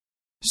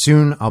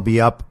 Soon I'll be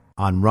up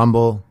on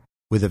Rumble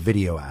with a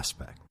video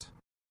aspect.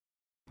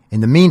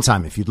 In the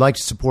meantime, if you'd like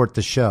to support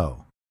the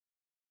show,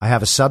 I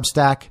have a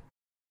Substack,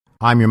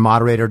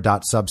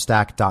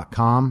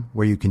 imyourmoderator.substack.com,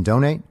 where you can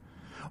donate.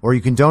 Or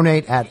you can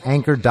donate at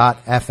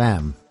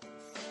anchor.fm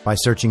by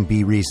searching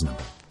Be Reasonable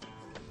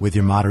with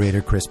your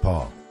moderator, Chris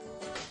Paul.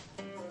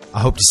 I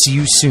hope to see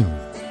you soon.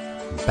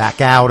 Back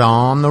out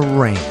on the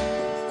range.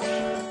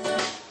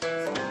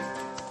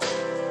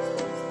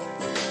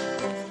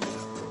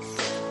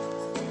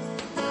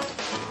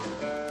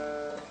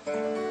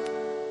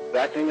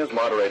 Acting as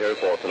moderator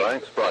for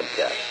tonight's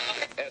broadcast.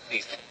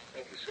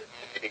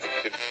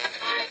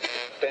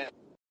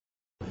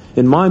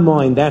 In my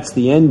mind, that's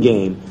the end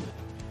game.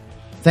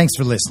 Thanks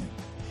for listening.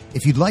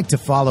 If you'd like to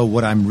follow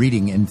what I'm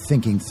reading and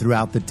thinking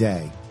throughout the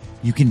day,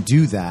 you can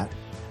do that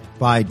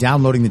by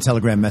downloading the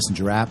Telegram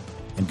Messenger app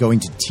and going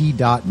to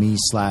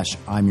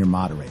t.me/I'm your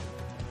moderator.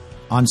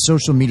 On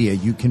social media,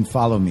 you can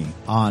follow me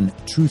on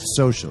Truth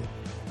Social,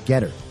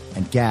 Getter,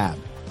 and Gab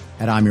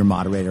at I'm Your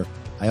Moderator.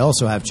 I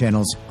also have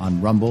channels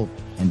on Rumble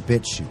and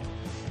BitChute.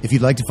 If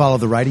you'd like to follow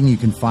the writing, you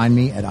can find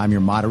me at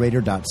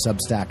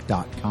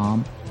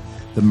imyourmoderator.substack.com.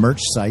 The merch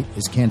site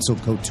is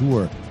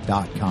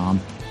cancelcouture.com.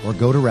 Or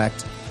go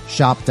direct,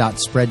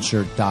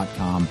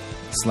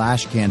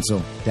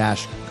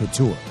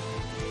 shop.spreadshirt.com/cancel-couture.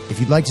 If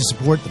you'd like to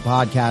support the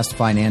podcast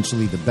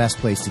financially, the best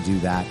place to do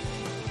that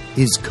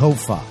is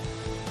Ko-Fi.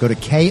 Go to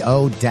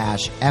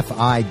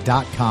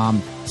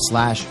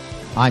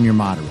ko-fi.com/I'm Your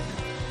Moderator.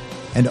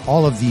 And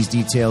all of these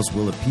details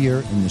will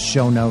appear in the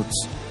show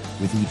notes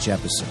with each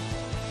episode.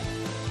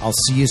 I'll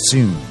see you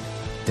soon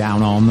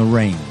down on the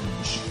range.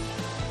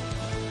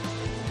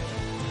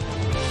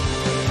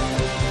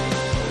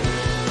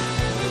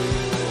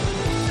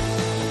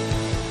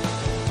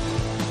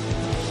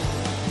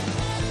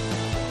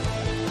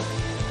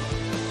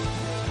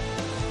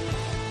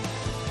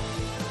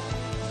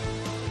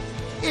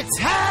 It's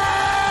happening!